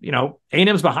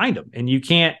 A&M's behind them, and you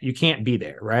can't be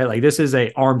there, right? Like, this is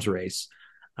a arms race,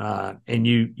 and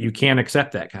you can't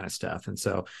accept that kind of stuff. And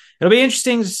so it'll be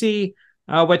interesting to see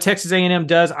what Texas A&M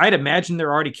does. I'd imagine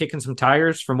they're already kicking some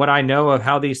tires. From what I know of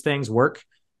how these things work,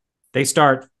 they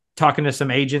start talking to some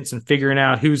agents and figuring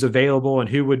out who's available and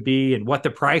who would be and what the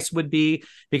price would be,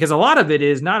 because a lot of it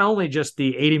is not only just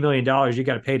the $80 million you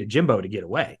got to pay to Jimbo to get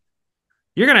away.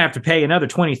 You're going to have to pay another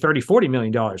 $20, $30, $40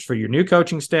 million for your new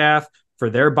coaching staff, for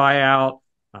their buyout,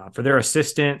 for their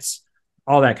assistants,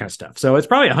 all that kind of stuff. So it's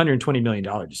probably a $120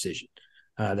 million decision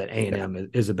that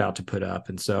A&M is about to put up.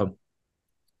 And so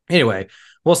anyway,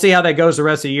 we'll see how that goes the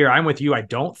rest of the year. I'm with you. I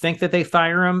don't think that they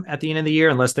fire him at the end of the year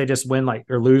unless they just win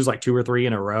or lose like 2 or 3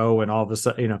 in a row. And all of a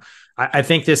sudden, I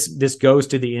think this goes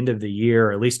to the end of the year,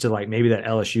 or at least to like maybe that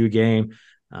LSU game.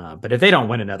 But if they don't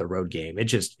win another road game,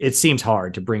 it seems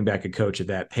hard to bring back a coach at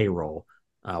that payroll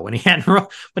when he hadn't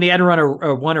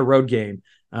won a road game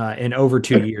in over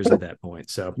 2 years at that point.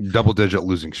 So double-digit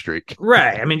losing streak,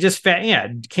 right? I mean, just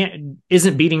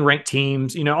isn't beating ranked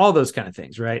teams, all those kind of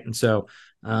things, right? And so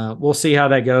we'll see how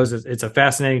that goes. It's a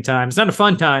fascinating time. It's not a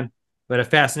fun time, but a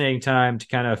fascinating time to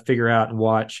kind of figure out and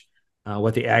watch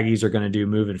what the Aggies are going to do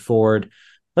moving forward.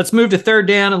 Let's move to third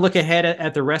down and look ahead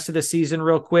at the rest of the season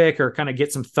real quick, or kind of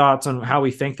get some thoughts on how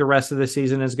we think the rest of the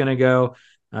season is going to go.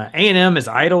 A&M is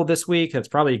idle this week. That's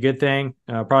probably a good thing.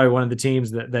 Probably one of the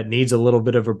teams that needs a little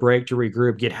bit of a break to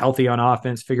regroup, get healthy on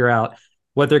offense, figure out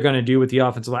what they're going to do with the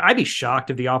offensive line. I'd be shocked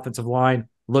if the offensive line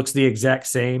looks the exact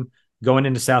same going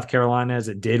into South Carolina as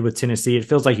it did with Tennessee. It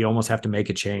feels like you almost have to make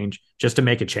a change just to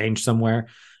make a change somewhere.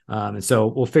 And so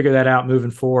we'll figure that out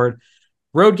moving forward.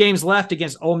 Road games left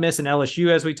against Ole Miss and LSU,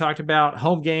 as we talked about.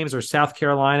 Home games are South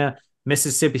Carolina,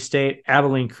 Mississippi State,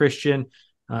 Abilene Christian.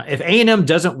 If A&M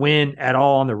doesn't win at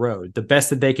all on the road, the best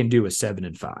that they can do is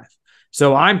 7-5.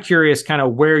 So I'm curious kind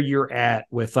of where you're at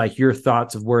with like your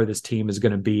thoughts of where this team is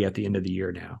going to be at the end of the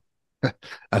year now.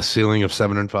 A ceiling of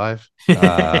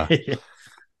 7-5.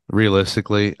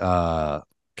 Realistically, because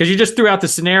you just threw out the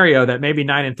scenario that maybe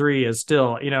 9-3 is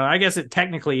still, I guess it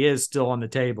technically is still on the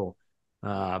table.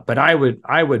 But I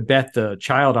would bet the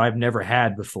child I've never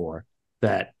had before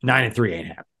that 9-3 ain't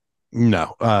happening.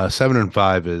 No,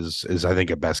 7-5 is I think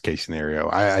a best case scenario.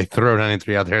 I throw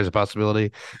 9-3 out there as a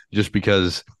possibility, just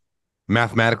because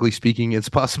mathematically speaking, it's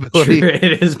a possibility. Sure,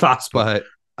 it is possible,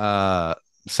 but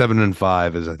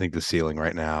 7-5 is I think the ceiling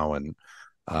right now, and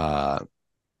I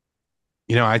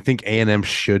think A&M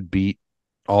should beat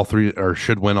all three, or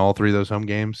should win all 3 of those home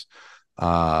games.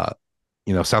 South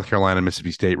Carolina and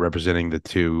Mississippi State representing the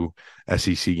 2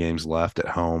 SEC games left at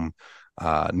home.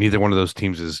 Neither one of those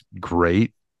teams is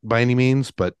great by any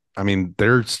means, but I mean,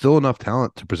 there's still enough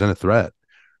talent to present a threat,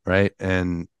 right?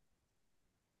 And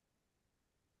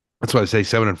that's why I say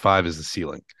 7-5 is the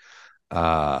ceiling.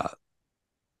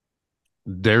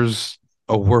 There's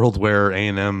a world where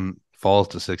A&M falls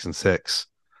to 6-6,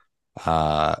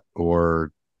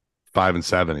 or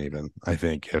 5-7 even. I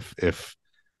think if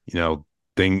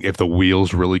the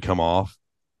wheels really come off,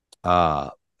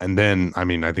 and then I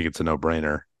mean, I think it's a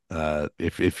no-brainer.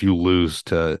 If you lose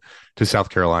to South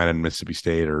Carolina and Mississippi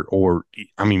State, or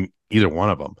I mean, either one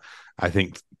of them, I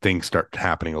think things start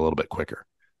happening a little bit quicker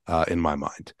in my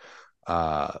mind.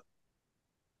 But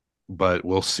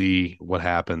we'll see what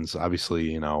happens.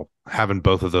 Obviously, having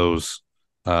both of those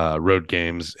road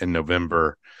games in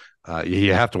November,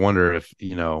 you have to wonder if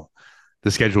the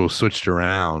schedule was switched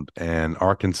around and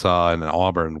Arkansas and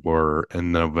Auburn were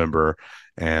in November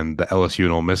and the LSU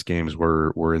and Ole Miss games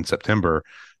were in September.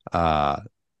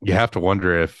 You have to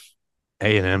wonder if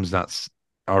A&M's not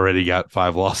already got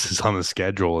 5 losses on the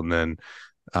schedule, and then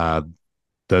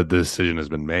the decision has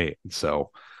been made.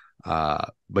 So,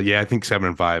 but yeah, I think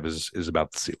 7-5 is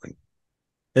about the ceiling.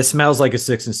 It smells like a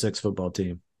 6-6 football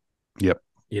team. Yep.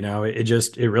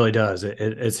 It really does.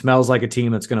 It smells like a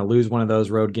team that's going to lose one of those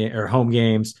road game or home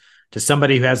games to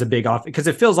somebody who has a big off, because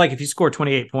it feels like if you score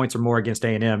 28 points or more against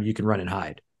A&M, you can run and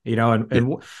hide,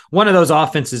 and one of those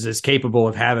offenses is capable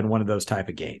of having one of those type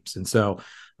of games. And so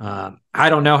I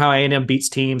don't know how A&M beats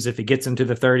teams if it gets into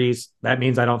the 30s. That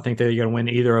means I don't think they're going to win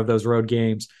either of those road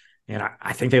games. And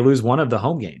I think they lose one of the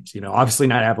home games, obviously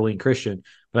not Abilene Christian,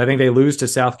 but I think they lose to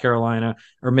South Carolina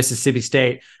or Mississippi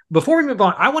State. Before we move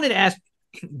on, I wanted to ask,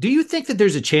 do you think that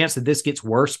there's a chance that this gets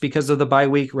worse because of the bye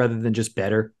week rather than just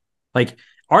better? Like,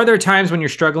 are there times when you're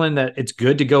struggling that it's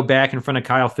good to go back in front of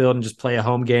Kyle Field and just play a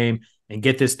home game and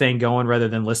get this thing going rather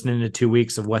than listening to 2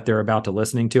 weeks of what they're about to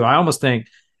listening to? I almost think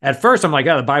at first I'm like,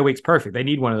 oh, the bye week's perfect. They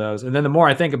need one of those. And then the more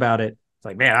I think about it, it's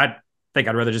like, man, I think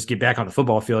I'd rather just get back on the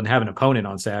football field and have an opponent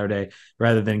on Saturday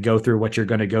rather than go through what you're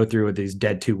going to go through with these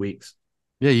dead 2 weeks.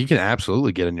 Yeah, you can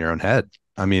absolutely get in your own head.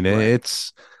 I mean, right.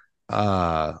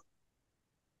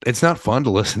 It's not fun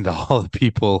to listen to all the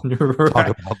people right. talk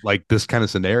about like this kind of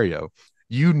scenario.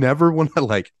 You never want to,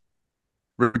 like,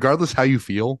 regardless how you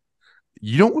feel,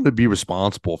 you don't want to be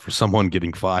responsible for someone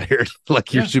getting fired,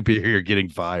 like your superior getting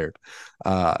fired,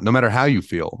 no matter how you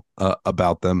feel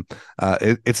about them.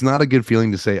 It's not a good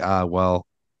feeling to say, well,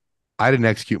 I didn't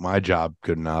execute my job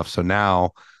good enough, so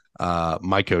now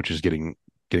my coach is getting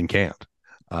canned.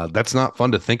 That's not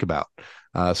fun to think about.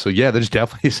 So yeah, there's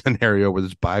definitely a scenario where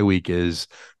this bye week is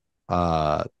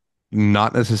not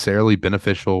necessarily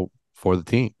beneficial for the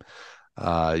team.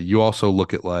 You also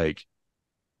look at like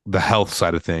the health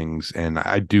side of things, and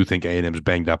I do think A&M's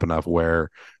banged up enough where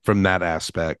from that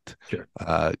aspect,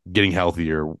 getting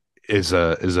healthier is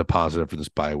a positive for this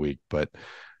bye week. But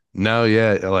no,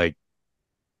 yeah, like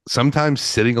sometimes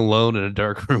sitting alone in a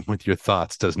dark room with your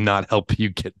thoughts does not help you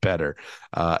get better.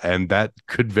 And that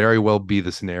could very well be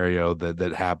the scenario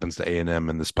that happens to A&M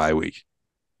in this bye week.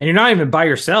 And you're not even by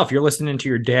yourself. You're listening to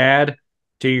your dad,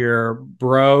 to your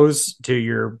bros, to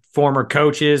your former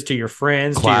coaches, to your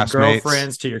friends, classmates. To your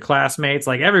girlfriends, to your classmates.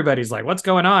 Like everybody's like, what's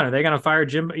going on? Are they going to fire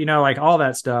Jimbo? Like all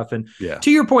that stuff. And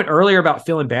to your point earlier about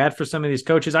feeling bad for some of these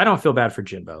coaches, I don't feel bad for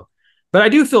Jimbo. But I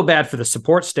do feel bad for the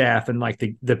support staff and like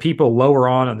the people lower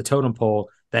on the totem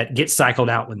pole that get cycled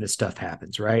out when this stuff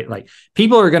happens, right? Like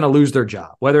people are going to lose their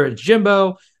job, whether it's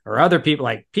Jimbo or other people.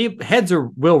 Like heads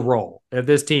will roll if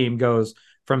this team goes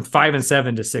from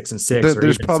 5-7 to 6-6.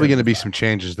 There's probably going to be some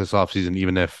changes this offseason,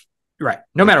 even if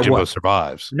no matter Jimbo what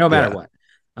survives, no matter what.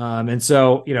 And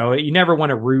so you never want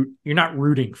to root. You're not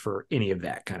rooting for any of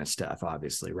that kind of stuff,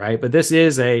 obviously, right? But this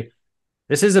is a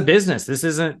business. This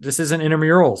isn't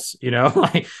intramurals,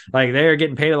 like they are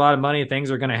getting paid a lot of money. Things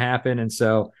are going to happen. And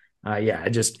so,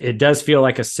 it does feel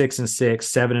like a 6-6,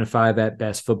 7-5 at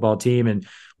best football team. And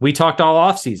we talked all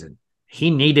off season. He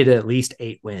needed at least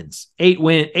 8 wins.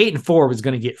 8-4 was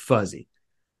going to get fuzzy.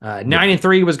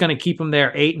 9-3 was going to keep him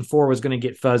there. 8-4 was going to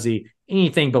get fuzzy.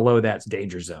 Anything below that's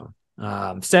danger zone.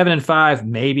 7-5,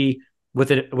 maybe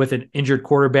with an injured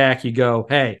quarterback, you go,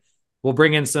 hey, we'll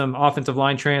bring in some offensive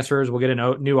line transfers. We'll get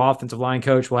a new offensive line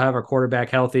coach. We'll have our quarterback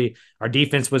healthy. Our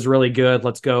defense was really good.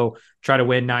 Let's go try to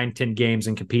win 9-10 games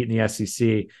and compete in the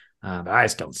SEC. But I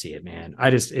just don't see it, man.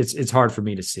 It's hard for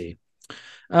me to see.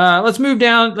 Let's move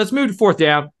down. Let's move to fourth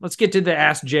down. Let's get to the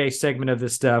Ask Jay segment of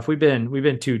this stuff. We've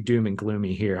been too doom and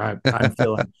gloomy here. I'm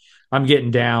feeling, I'm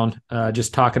getting down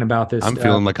just talking about this. I'm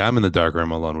feeling like I'm in the dark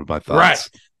room alone with my thoughts.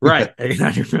 Right.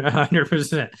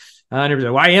 100%.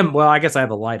 100%. Well, I guess I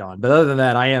have a light on, but other than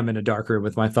that, I am in a dark room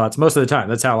with my thoughts most of the time.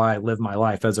 That's how I live my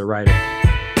life as a writer.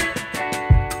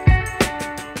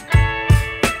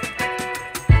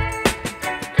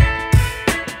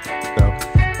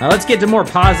 So let's get to more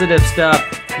positive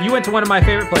stuff. You went to one of my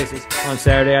favorite places on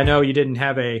Saturday. I know you didn't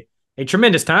have a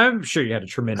tremendous time. I'm sure you had a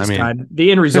tremendous time. The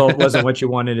end result wasn't what you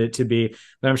wanted it to be,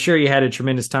 but I'm sure you had a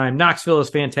tremendous time. Knoxville is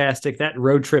fantastic. That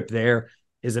road trip there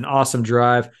is an awesome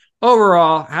drive.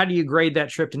 Overall, how do you grade that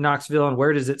trip to Knoxville, and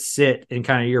where does it sit in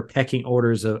kind of your pecking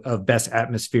orders of best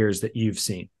atmospheres that you've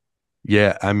seen?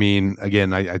 Yeah, I mean,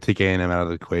 again, I take A&M out of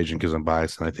the equation because I'm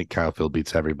biased, and I think Kyle Field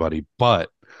beats everybody. But,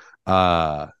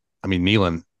 I mean,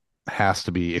 Neyland has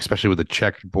to be, especially with the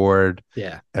checkerboard,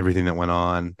 everything that went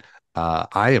on.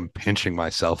 I am pinching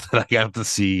myself that I got to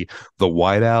see the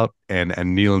whiteout and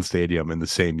Neyland Stadium in the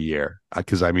same year.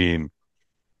 Because, I mean,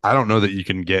 I don't know that you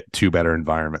can get two better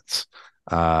environments.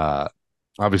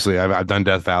 Obviously, I've done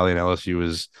Death Valley, and LSU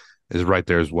is right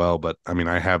there as well. But, I mean,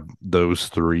 I have those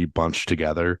three bunched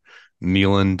together.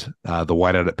 Neyland, the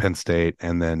whiteout at Penn State,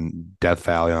 and then Death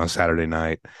Valley on a Saturday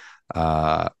night.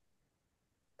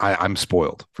 I'm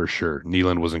spoiled for sure.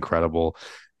 Neyland was incredible.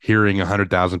 Hearing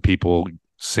 100,000 people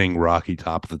sing Rocky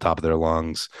Top at the top of their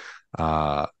lungs.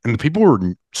 And the people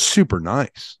were super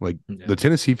nice. Like the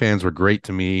Tennessee fans were great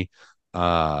to me.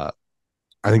 I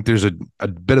think there's a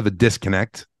bit of a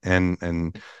disconnect, and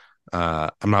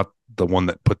I'm not the one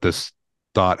that put this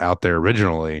thought out there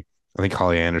originally. I think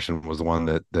Holly Anderson was the one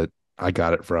that I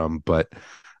got it from, but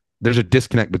there's a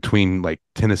disconnect between like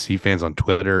Tennessee fans on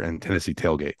Twitter and Tennessee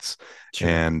tailgates. Sure.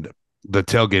 And the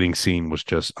tailgating scene was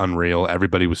just unreal.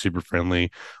 Everybody was super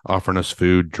friendly, offering us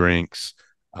food, drinks,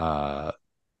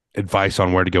 advice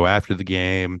on where to go after the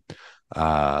game.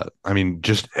 I mean,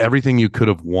 just everything you could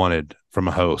have wanted from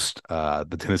a host.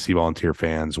 The Tennessee Volunteer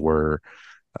fans were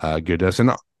good to us.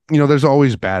 And, there's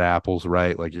always bad apples,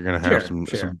 right? Like you're going to have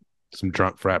some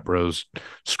drunk frat bros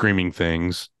screaming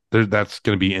things. That's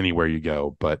going to be anywhere you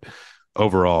go. But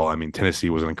overall, I mean, Tennessee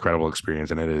was an incredible experience,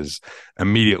 and it is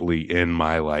immediately in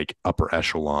my like upper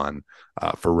echelon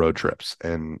for road trips.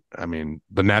 And I mean,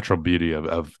 the natural beauty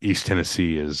of East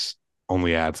Tennessee is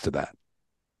only adds to that.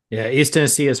 Yeah, East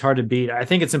Tennessee is hard to beat. I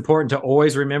think it's important to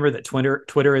always remember that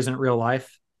Twitter isn't real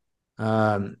life.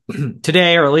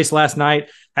 Today, or at least last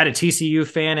night, I had a TCU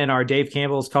fan in our Dave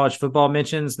Campbell's college football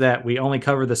mentions that we only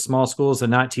cover the small schools and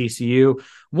not TCU.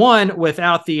 One,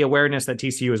 without the awareness that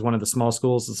TCU is one of the small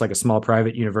schools. It's like a small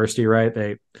private university, right?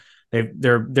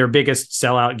 Their biggest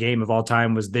sellout game of all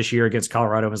time was this year against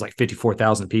Colorado. It was like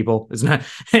 54,000 people. It's not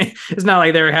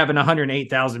like they're having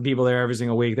 108,000 people there every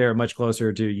single week. They're much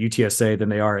closer to UTSA than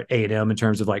they are at A&M in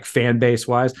terms of like fan base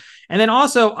wise. And then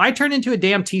also, I turned into a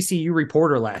damn TCU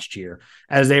reporter last year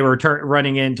as they were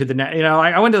running into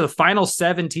I went to the final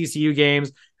 7 TCU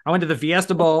games. I went to the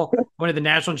Fiesta Bowl, went to the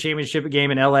national championship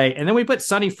game in LA, and then we put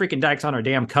Sonny freaking Dykes on our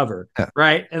damn cover,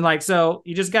 right? And like, so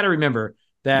you just got to remember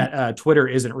that Twitter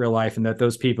isn't real life, and that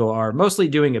those people are mostly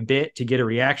doing a bit to get a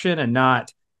reaction and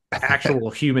not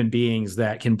actual human beings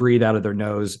that can breathe out of their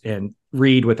nose and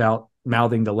read without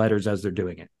mouthing the letters as they're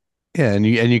doing it. Yeah, and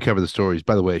you cover the stories.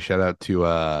 By the way, shout out to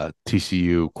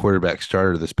TCU quarterback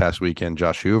starter this past weekend,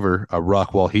 Josh Hoover, a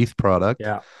Rockwall Heath product.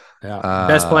 Yeah.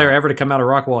 Best player ever to come out of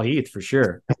Rockwall Heath for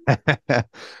sure. I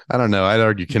don't know. I'd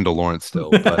argue Kendall Lawrence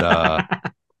still, but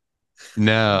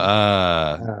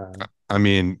no. I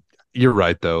mean, you're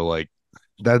right though. Like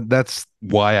that's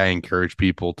why I encourage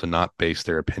people to not base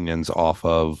their opinions off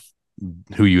of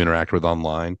who you interact with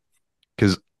online,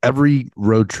 because every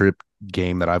road trip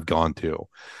game that I've gone to,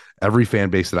 every fan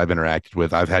base that I've interacted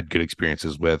with, I've had good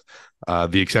experiences with.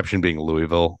 The exception being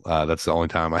Louisville. That's the only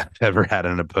time I've ever had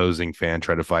an opposing fan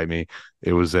try to fight me.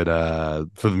 It was at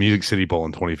for the Music City Bowl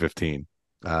in 2015.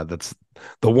 That's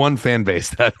the one fan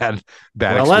base that I've had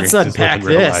bad experiences. Let's unpack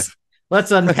this.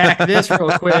 Let's unpack this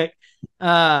real quick.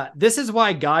 This is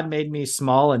why God made me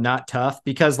small and not tough,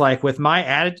 because like with my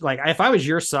attitude, like if I was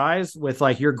your size with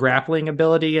like your grappling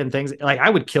ability and things, like I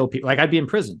would kill people. Like I'd be in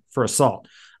prison for assault.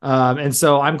 And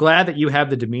so I'm glad that you have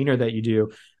the demeanor that you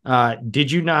do.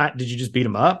 Did you just beat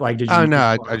him up? Like, did you? Oh, no,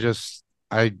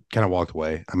 I kind of walked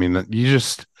away. I mean,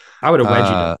 I would have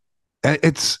wedged you.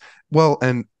 It's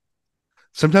and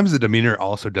sometimes the demeanor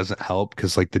also doesn't help,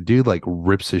 because like the dude like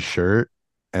rips his shirt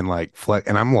and like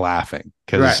and I'm laughing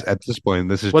because at this point,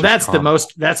 this is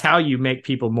that's how you make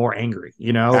people more angry,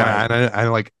 And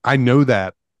I know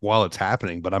that while it's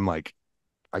happening, but I'm like,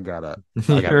 I gotta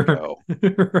go.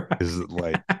 Is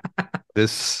like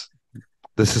this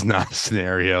is not a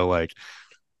scenario like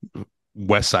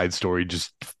West Side Story.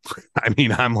 Just, I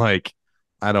mean, I'm like,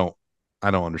 I don't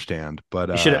understand. But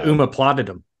you should have plotted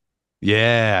him.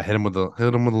 Yeah, hit him with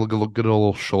a good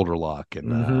old shoulder lock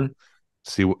and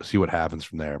see what happens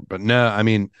from there. But no, I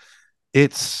mean,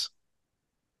 there's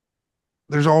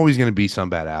always going to be some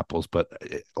bad apples, but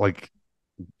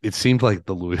it seemed like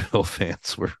the Louisville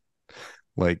fans were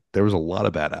like, there was a lot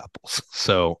of bad apples.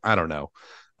 So I don't know.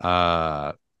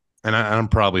 And I'm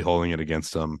probably holding it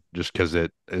against them just because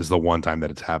it is the one time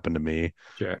that it's happened to me.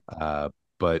 Sure.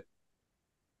 But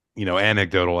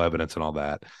anecdotal evidence and all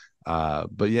that.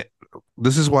 But yeah,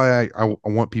 this is why I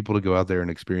want people to go out there and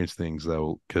experience things,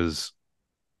 though, because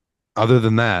other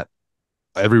than that,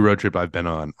 every road trip I've been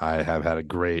on, I have had a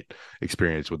great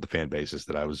experience with the fan bases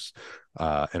that I was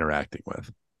interacting with.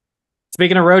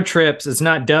 Speaking of road trips, it's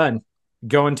not done.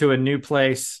 Going to a new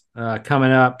place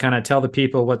coming up. Kind of tell the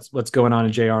people what's going on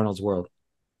in Jay Arnold's world.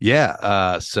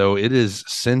 Yeah. So it is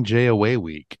Send Jay Away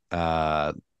week.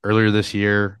 Earlier this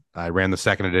year, I ran the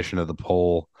second edition of the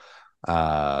poll.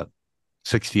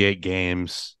 68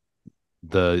 games.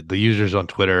 The users on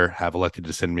Twitter have elected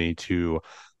to send me to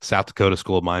South Dakota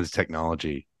School of Mines and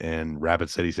Technology in Rapid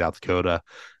City, South Dakota.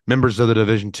 Members of the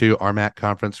Division II RMAC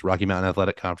Conference, Rocky Mountain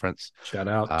Athletic Conference. Shout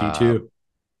out D2.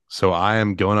 So I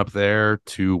am going up there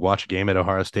to watch a game at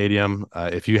O'Hara Stadium.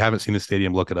 If you haven't seen the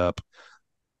stadium, look it up.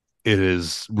 It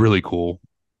is really cool.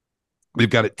 They've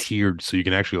got it tiered so you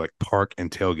can actually like park and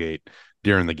tailgate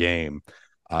during the game.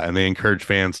 and they encourage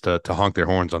fans to honk their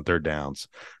horns on third downs.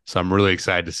 So I'm really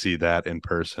excited to see that in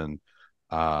person.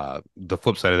 The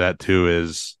flip side of that too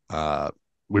is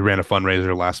we ran a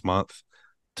fundraiser last month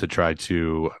to try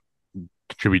to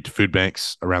contribute to food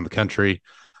banks around the country,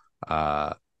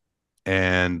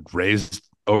 and raised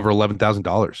over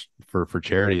 $11,000 for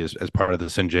charity as part of the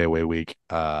Send Jay Away week.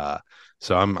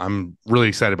 So I'm really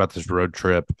excited about this road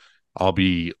trip. I'll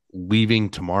be leaving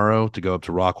tomorrow to go up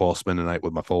to Rockwall, spend the night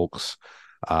with my folks,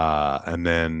 and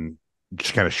then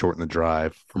just kind of shorten the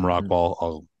drive from Rockwall.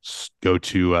 I'll go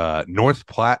to North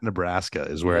Platte, Nebraska,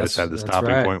 is where I decided the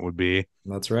stopping point would be.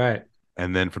 That's right.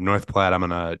 And then from North Platte, I'm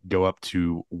going to go up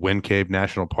to Wind Cave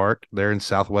National Park there in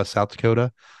southwest South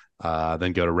Dakota,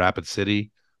 then go to Rapid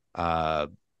City, spend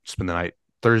the night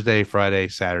Thursday, Friday,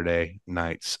 Saturday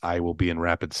nights. I will be in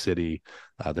Rapid City.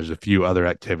 There's a few other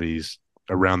activities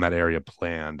around that area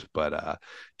planned, but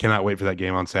cannot wait for that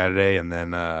game on Saturday. And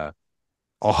then I'll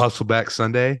hustle back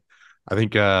Sunday. I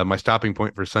think my stopping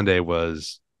point for Sunday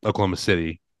was Oklahoma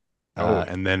City.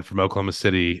 And then from Oklahoma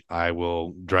City, I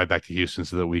will drive back to Houston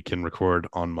so that we can record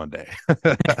on Monday.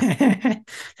 Hey,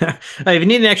 if you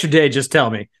need an extra day, just tell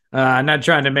me. I'm not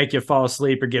trying to make you fall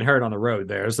asleep or get hurt on the road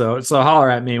there. So holler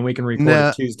at me and we can record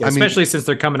it Tuesday, especially since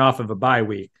they're coming off of a bye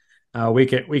week. We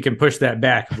can push that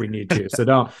back if we need to.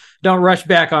 So don't rush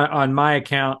back on my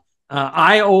account.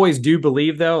 I always do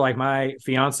believe, though, like my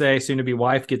fiance, soon to be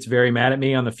wife, gets very mad at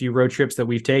me on the few road trips that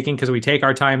we've taken because we take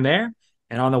our time there.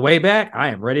 And on the way back,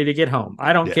 I am ready to get home.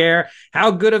 I don't care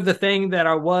how good of the thing that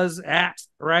I was at,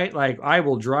 right? Like I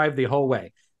will drive the whole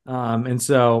way. And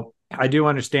so I do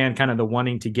understand kind of the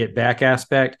wanting to get back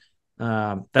aspect.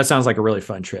 That sounds like a really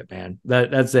fun trip, man.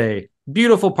 That's a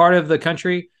beautiful part of the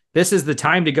country. This is the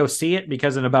time to go see it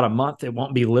because in about a month, it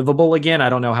won't be livable again. I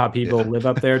don't know how people live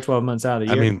up there 12 months out of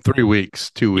the year. I mean, 3 weeks,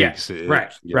 2 weeks.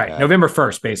 Right. November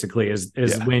 1st, basically, is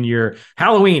when your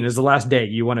Halloween is the last day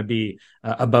you want to be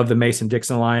above the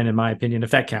Mason-Dixon line, in my opinion.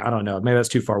 If that count, I don't know. Maybe that's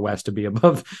too far west to be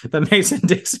above the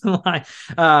Mason-Dixon line.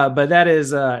 But that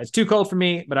is, it's too cold for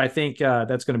me, but I think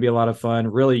that's going to be a lot of fun.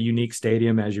 Really unique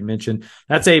stadium, as you mentioned.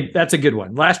 That's a good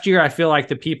one. Last year, I feel like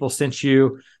the people sent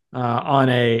you on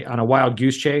a wild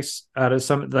goose chase out of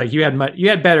some, like you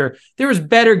had better, there was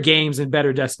better games and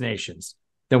better destinations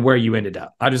than where you ended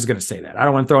up. I'm just going to say that. I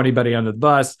don't want to throw anybody under the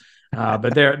bus,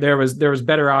 but there was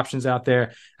better options out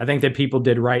there. I think that people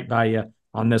did right by you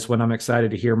on this one. I'm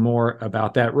excited to hear more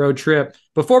about that road trip.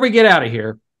 Before we get out of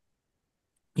here,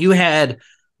 you had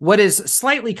what is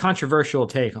slightly controversial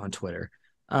take on Twitter,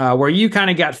 where you kind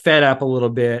of got fed up a little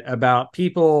bit about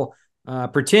people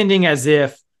pretending as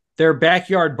if their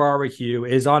backyard barbecue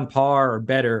is on par or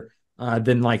better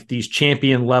than like these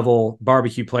champion level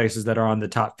barbecue places that are on the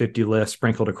top 50 list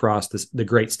sprinkled across the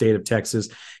great state of Texas.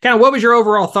 Kind of what was your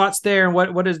overall thoughts there? And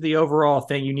what is the overall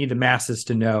thing you need the masses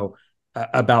to know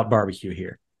about barbecue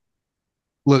here?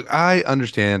 Look, I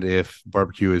understand if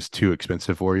barbecue is too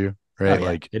expensive for you, right? Oh, yeah,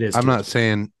 like it is. I'm not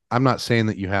saying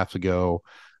that you have to go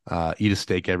eat a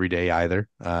steak every day either.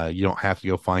 You don't have to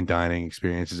go fine dining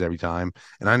experiences every time.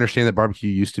 And I understand that barbecue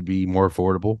used to be more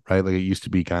affordable, right? Like it used to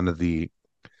be kind of the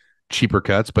cheaper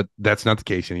cuts, but that's not the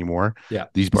case anymore. Yeah.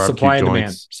 These barbecue supply and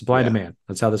joints, demand. And demand.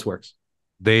 That's how this works.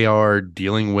 They are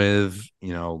dealing with,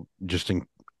 just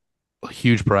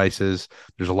huge prices.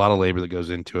 There's a lot of labor that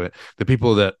goes into it. The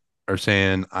people that are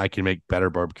saying I can make better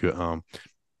barbecue at home,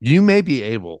 you may be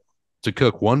able to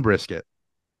cook one brisket.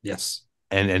 Yes.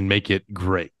 And make it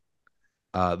great.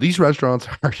 These restaurants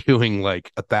are doing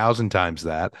like 1,000 times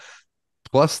that.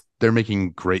 Plus, they're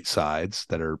making great sides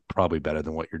that are probably better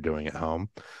than what you're doing at home.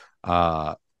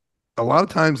 A lot of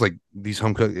times, like these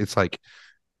home cook, it's like,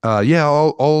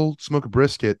 I'll smoke a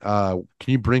brisket. Can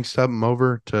you bring something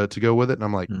over to go with it? And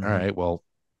I'm like, all right, well,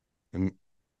 and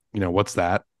what's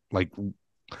that? Like,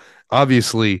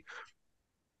 obviously.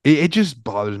 It just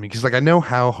bothers me because, like, I know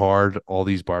how hard all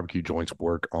these barbecue joints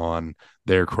work on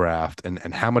their craft and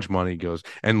how much money goes.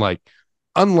 And, like,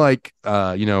 unlike,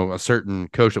 a certain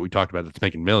coach that we talked about that's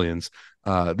making millions,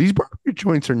 these barbecue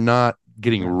joints are not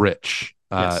getting rich.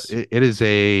 Yes. It is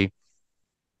a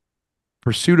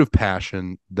pursuit of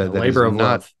passion that labor of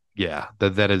love. Yeah,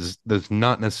 that's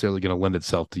not necessarily going to lend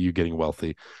itself to you getting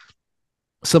wealthy.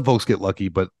 Some folks get lucky,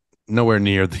 but nowhere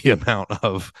near the amount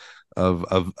of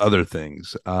other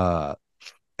things. And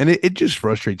it just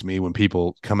frustrates me when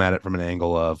people come at it from an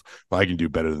angle of, well, I can do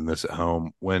better than this at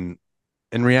home, when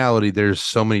in reality there's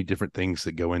so many different things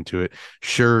that go into it.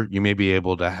 Sure, you may be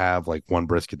able to have like one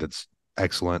brisket that's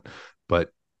excellent,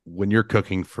 but when you're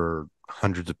cooking for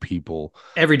hundreds of people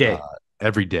every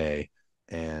day,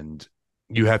 and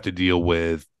you have to deal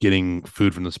with getting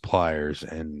food from the suppliers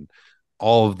and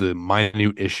all of the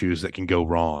minute issues that can go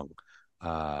wrong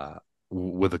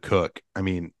with a cook. I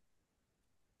mean,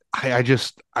 I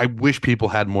wish people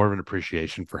had more of an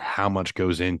appreciation for how much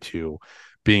goes into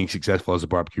being successful as a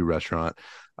barbecue restaurant,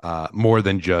 more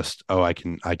than just, oh, I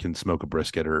can smoke a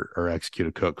brisket or execute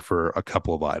a cook for a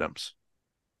couple of items.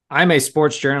 I'm a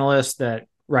sports journalist that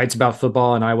writes about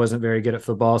football, and I wasn't very good at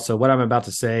football. So what I'm about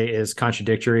to say is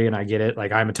contradictory, and I get it.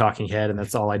 Like, I'm a talking head and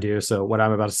that's all I do. So what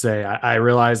I'm about to say, I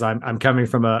realize I'm coming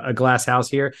from a glass house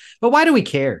here, but why do we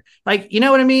care? Like, you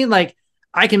know what I mean? Like,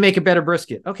 I can make a better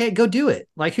brisket. Okay, go do it.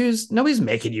 Like, nobody's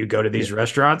making you go to these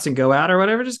reshurts and go out or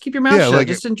whatever. Just keep your mouth shut.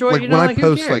 Just enjoy it. Like, when I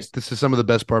post, like, this is some of the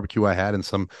best barbecue I had, and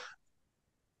some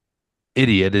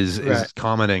idiot is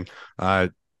commenting,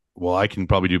 well, I can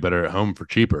probably do better at home for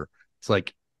cheaper. It's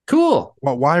like, cool.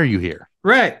 Well, why are you here?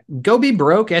 Right. Go be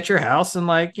broke at your house and,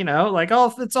 like,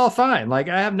 it's all fine. Like,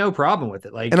 I have no problem with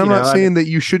it. Like, and I'm not saying that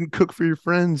you shouldn't cook for your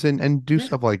friends and do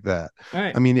stuff like that.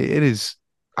 Right. I mean, it is.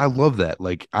 I love that.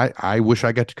 Like, I wish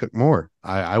I got to cook more.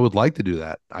 I would like to do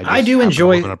that. I do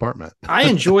enjoy an apartment. I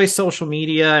enjoy social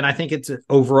media, and I think it's an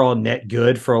overall net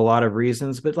good for a lot of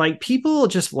reasons. But, like, people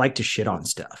just like to shit on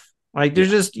stuff. Like,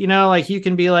 there's just, like, you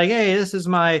can be like, hey, this is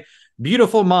my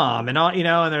beautiful mom, and all,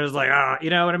 and there's like,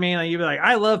 you know what I mean? Like, you'd be like,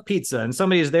 I love pizza, and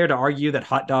somebody's there to argue that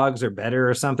hot dogs are better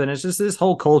or something. It's just this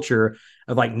whole culture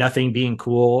of, like, nothing being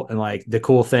cool, and, like, the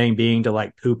cool thing being to,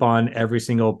 like, poop on every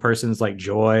single person's, like,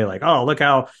 joy. Like, oh, look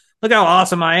how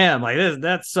awesome I am. Like,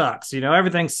 that sucks.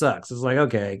 Everything sucks. It's like,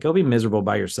 okay, go be miserable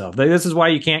by yourself. This is why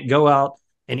you can't go out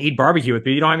and eat barbecue with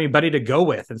people. You don't have anybody to go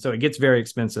with, and so it gets very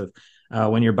expensive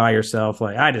when you're by yourself.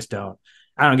 Like, I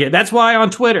don't get it. That's why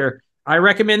on Twitter, I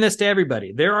recommend this to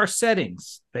everybody. There are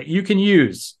settings that you can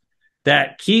use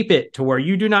that keep it to where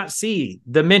you do not see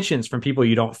the mentions from people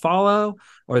you don't follow,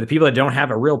 or the people that don't have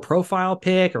a real profile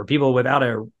pic, or people without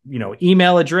a,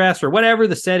 email address, or whatever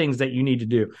the settings that you need to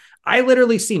do. I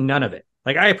literally see none of it.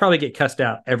 Like, I probably get cussed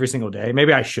out every single day.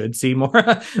 Maybe I should see more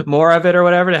of it or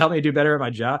whatever to help me do better at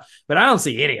my job. But I don't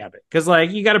see any of it, because,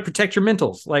 like, you got to protect your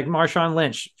mentals. Like Marshawn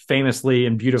Lynch famously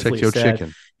and beautifully said,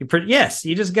 chicken. Yes,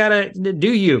 you just got to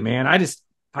do you, man.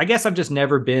 I guess I've just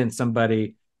never been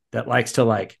somebody that likes to,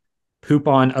 like, poop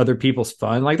on other people's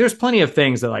fun. Like, there's plenty of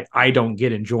things that, like, I don't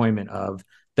get enjoyment of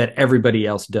that everybody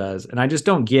else does. And I just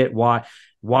don't get why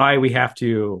we have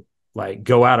to, like,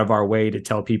 go out of our way to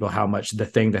tell people how much the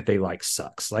thing that they like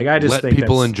sucks. Like, I just think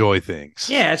people enjoy things.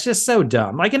 Yeah, it's just so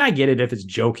dumb. Like, and I get it if it's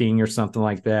joking or something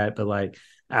like that, but, like,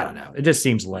 I don't know. It just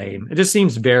seems lame. It just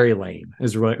seems very lame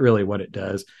is really what it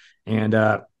does. And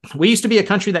we used to be a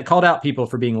country that called out people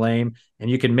for being lame, and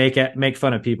you can make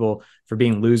fun of people for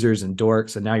being losers and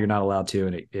dorks, and now you're not allowed to,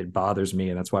 and it bothers me.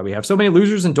 And that's why we have so many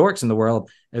losers and dorks in the world,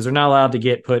 is they're not allowed to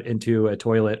get put into a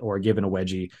toilet or given a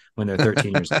wedgie when they're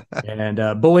 13 years old.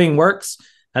 And bullying works.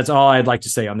 That's all I'd like to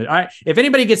say on that. If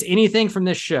anybody gets anything from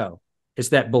this show, it's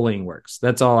that bullying works.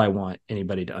 That's all I want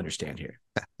anybody to understand here.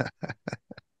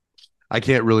 I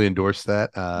can't really endorse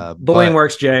that. Bullying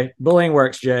works, Jay. Bullying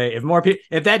works, Jay.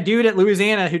 If that dude at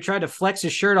Louisiana who tried to flex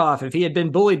his shirt off, if he had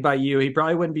been bullied by you, he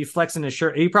probably wouldn't be flexing his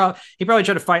shirt. He probably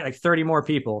tried to fight like 30 more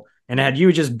people. And had you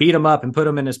just beat him up and put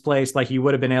him in his place like you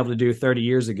would have been able to do 30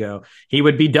 years ago, he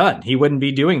would be done. He wouldn't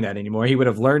be doing that anymore. He would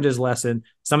have learned his lesson.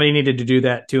 Somebody needed to do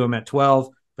that to him at 12,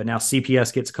 but now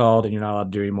CPS gets called and you're not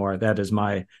allowed to do anymore. That is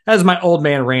my old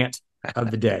man rant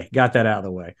of the day. Got that out of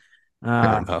the way.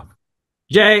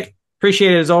 Jay,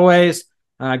 appreciate it as always.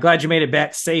 Glad you made it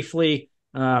back safely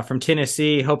from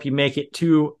Tennessee. Hope you make it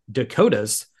to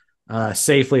Dakotas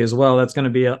safely as well. That's going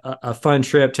to be a fun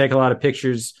trip. Take a lot of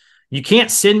pictures. You can't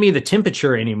send me the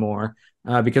temperature anymore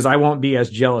because I won't be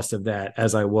as jealous of that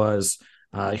as I was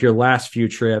your last few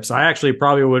trips. I actually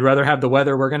probably would rather have the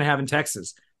weather we're going to have in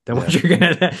Texas than what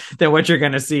you're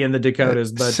gonna see in the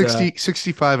Dakotas. But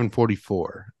 65 and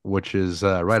 44, which is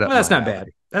right up. Well, that's not bad.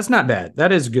 That's not bad.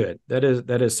 That is good. That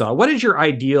is solid. What's your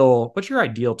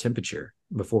ideal temperature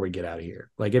before we get out of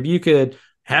here? Like, if you could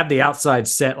have the outside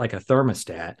set like a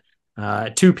thermostat,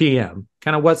 2 p.m.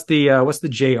 kind of what's the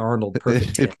Jay Arnold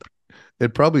perfect tip?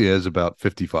 It probably is about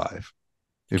 55.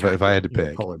 If I had to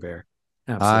pick, polar bear.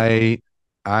 Absolutely.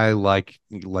 I like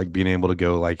being able to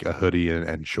go like a hoodie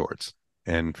and shorts,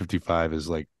 and 55 is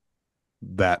like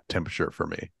that temperature for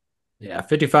me. Yeah,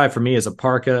 55 for me is a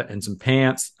parka and some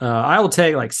pants. I will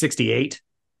take like 68,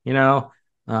 in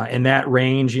that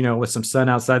range, with some sun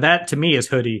outside. That to me is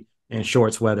hoodie and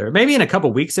shorts weather. Maybe in a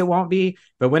couple weeks it won't be,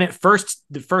 but when it first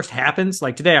happens,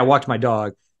 like today I walked my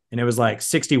dog and it was like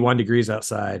 61 degrees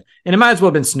outside, and it might as well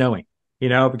have been snowing,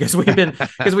 because we've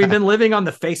been living on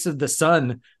the face of the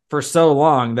sun for so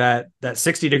long that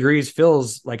 60 degrees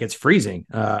feels like it's freezing.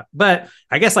 But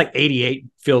I guess like 88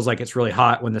 feels like it's really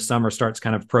hot when the summer starts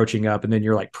kind of approaching up, and then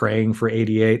you're like praying for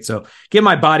 88. So give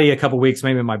my body a couple weeks,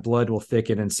 maybe my blood will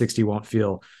thicken and 60 won't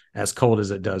feel as cold as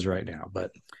it does right now.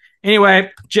 But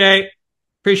anyway, Jay,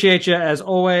 appreciate you as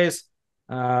always.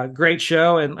 Great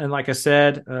show. And like I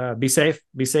said, be safe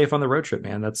on the road trip,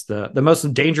 man. That's the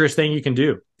most dangerous thing you can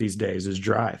do these days is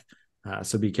drive.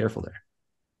 So be careful there.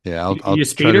 Yeah, I'll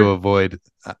try to avoid.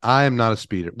 I am not a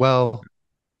speeder. Well,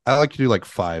 I like to do like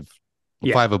five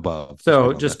above.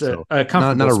 So just a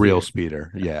comfortable not a real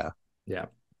speeder. Yeah.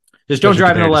 Just don't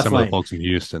drive in the left lane. Some of the folks in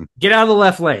Houston. Get out of the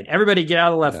left lane. Everybody get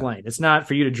out of the left lane. It's not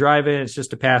for you to drive in. It's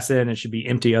just to pass in. It should be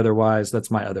empty otherwise. That's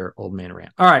my other old man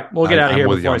rant. All right, we'll get out of here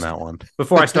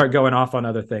before I start going off on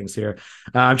other things here.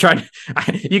 I'm trying.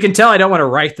 You can tell I don't want to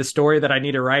write the story that I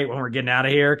need to write when we're getting out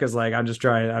of here because like I'm just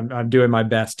trying. I'm doing my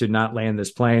best to not land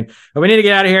this plane. But we need to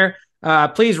get out of here.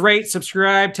 Please rate,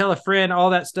 subscribe, tell a friend,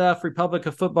 all that stuff. Republic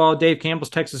of Football, Dave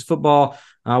Campbell's Texas Football.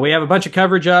 We have a bunch of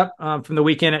coverage up from the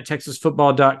weekend at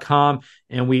texasfootball.com,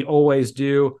 and we always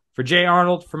do. For Jay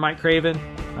Arnold, for Mike Craven,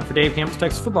 for Dave Campbell's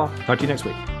Texas Football. Talk to you next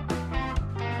week.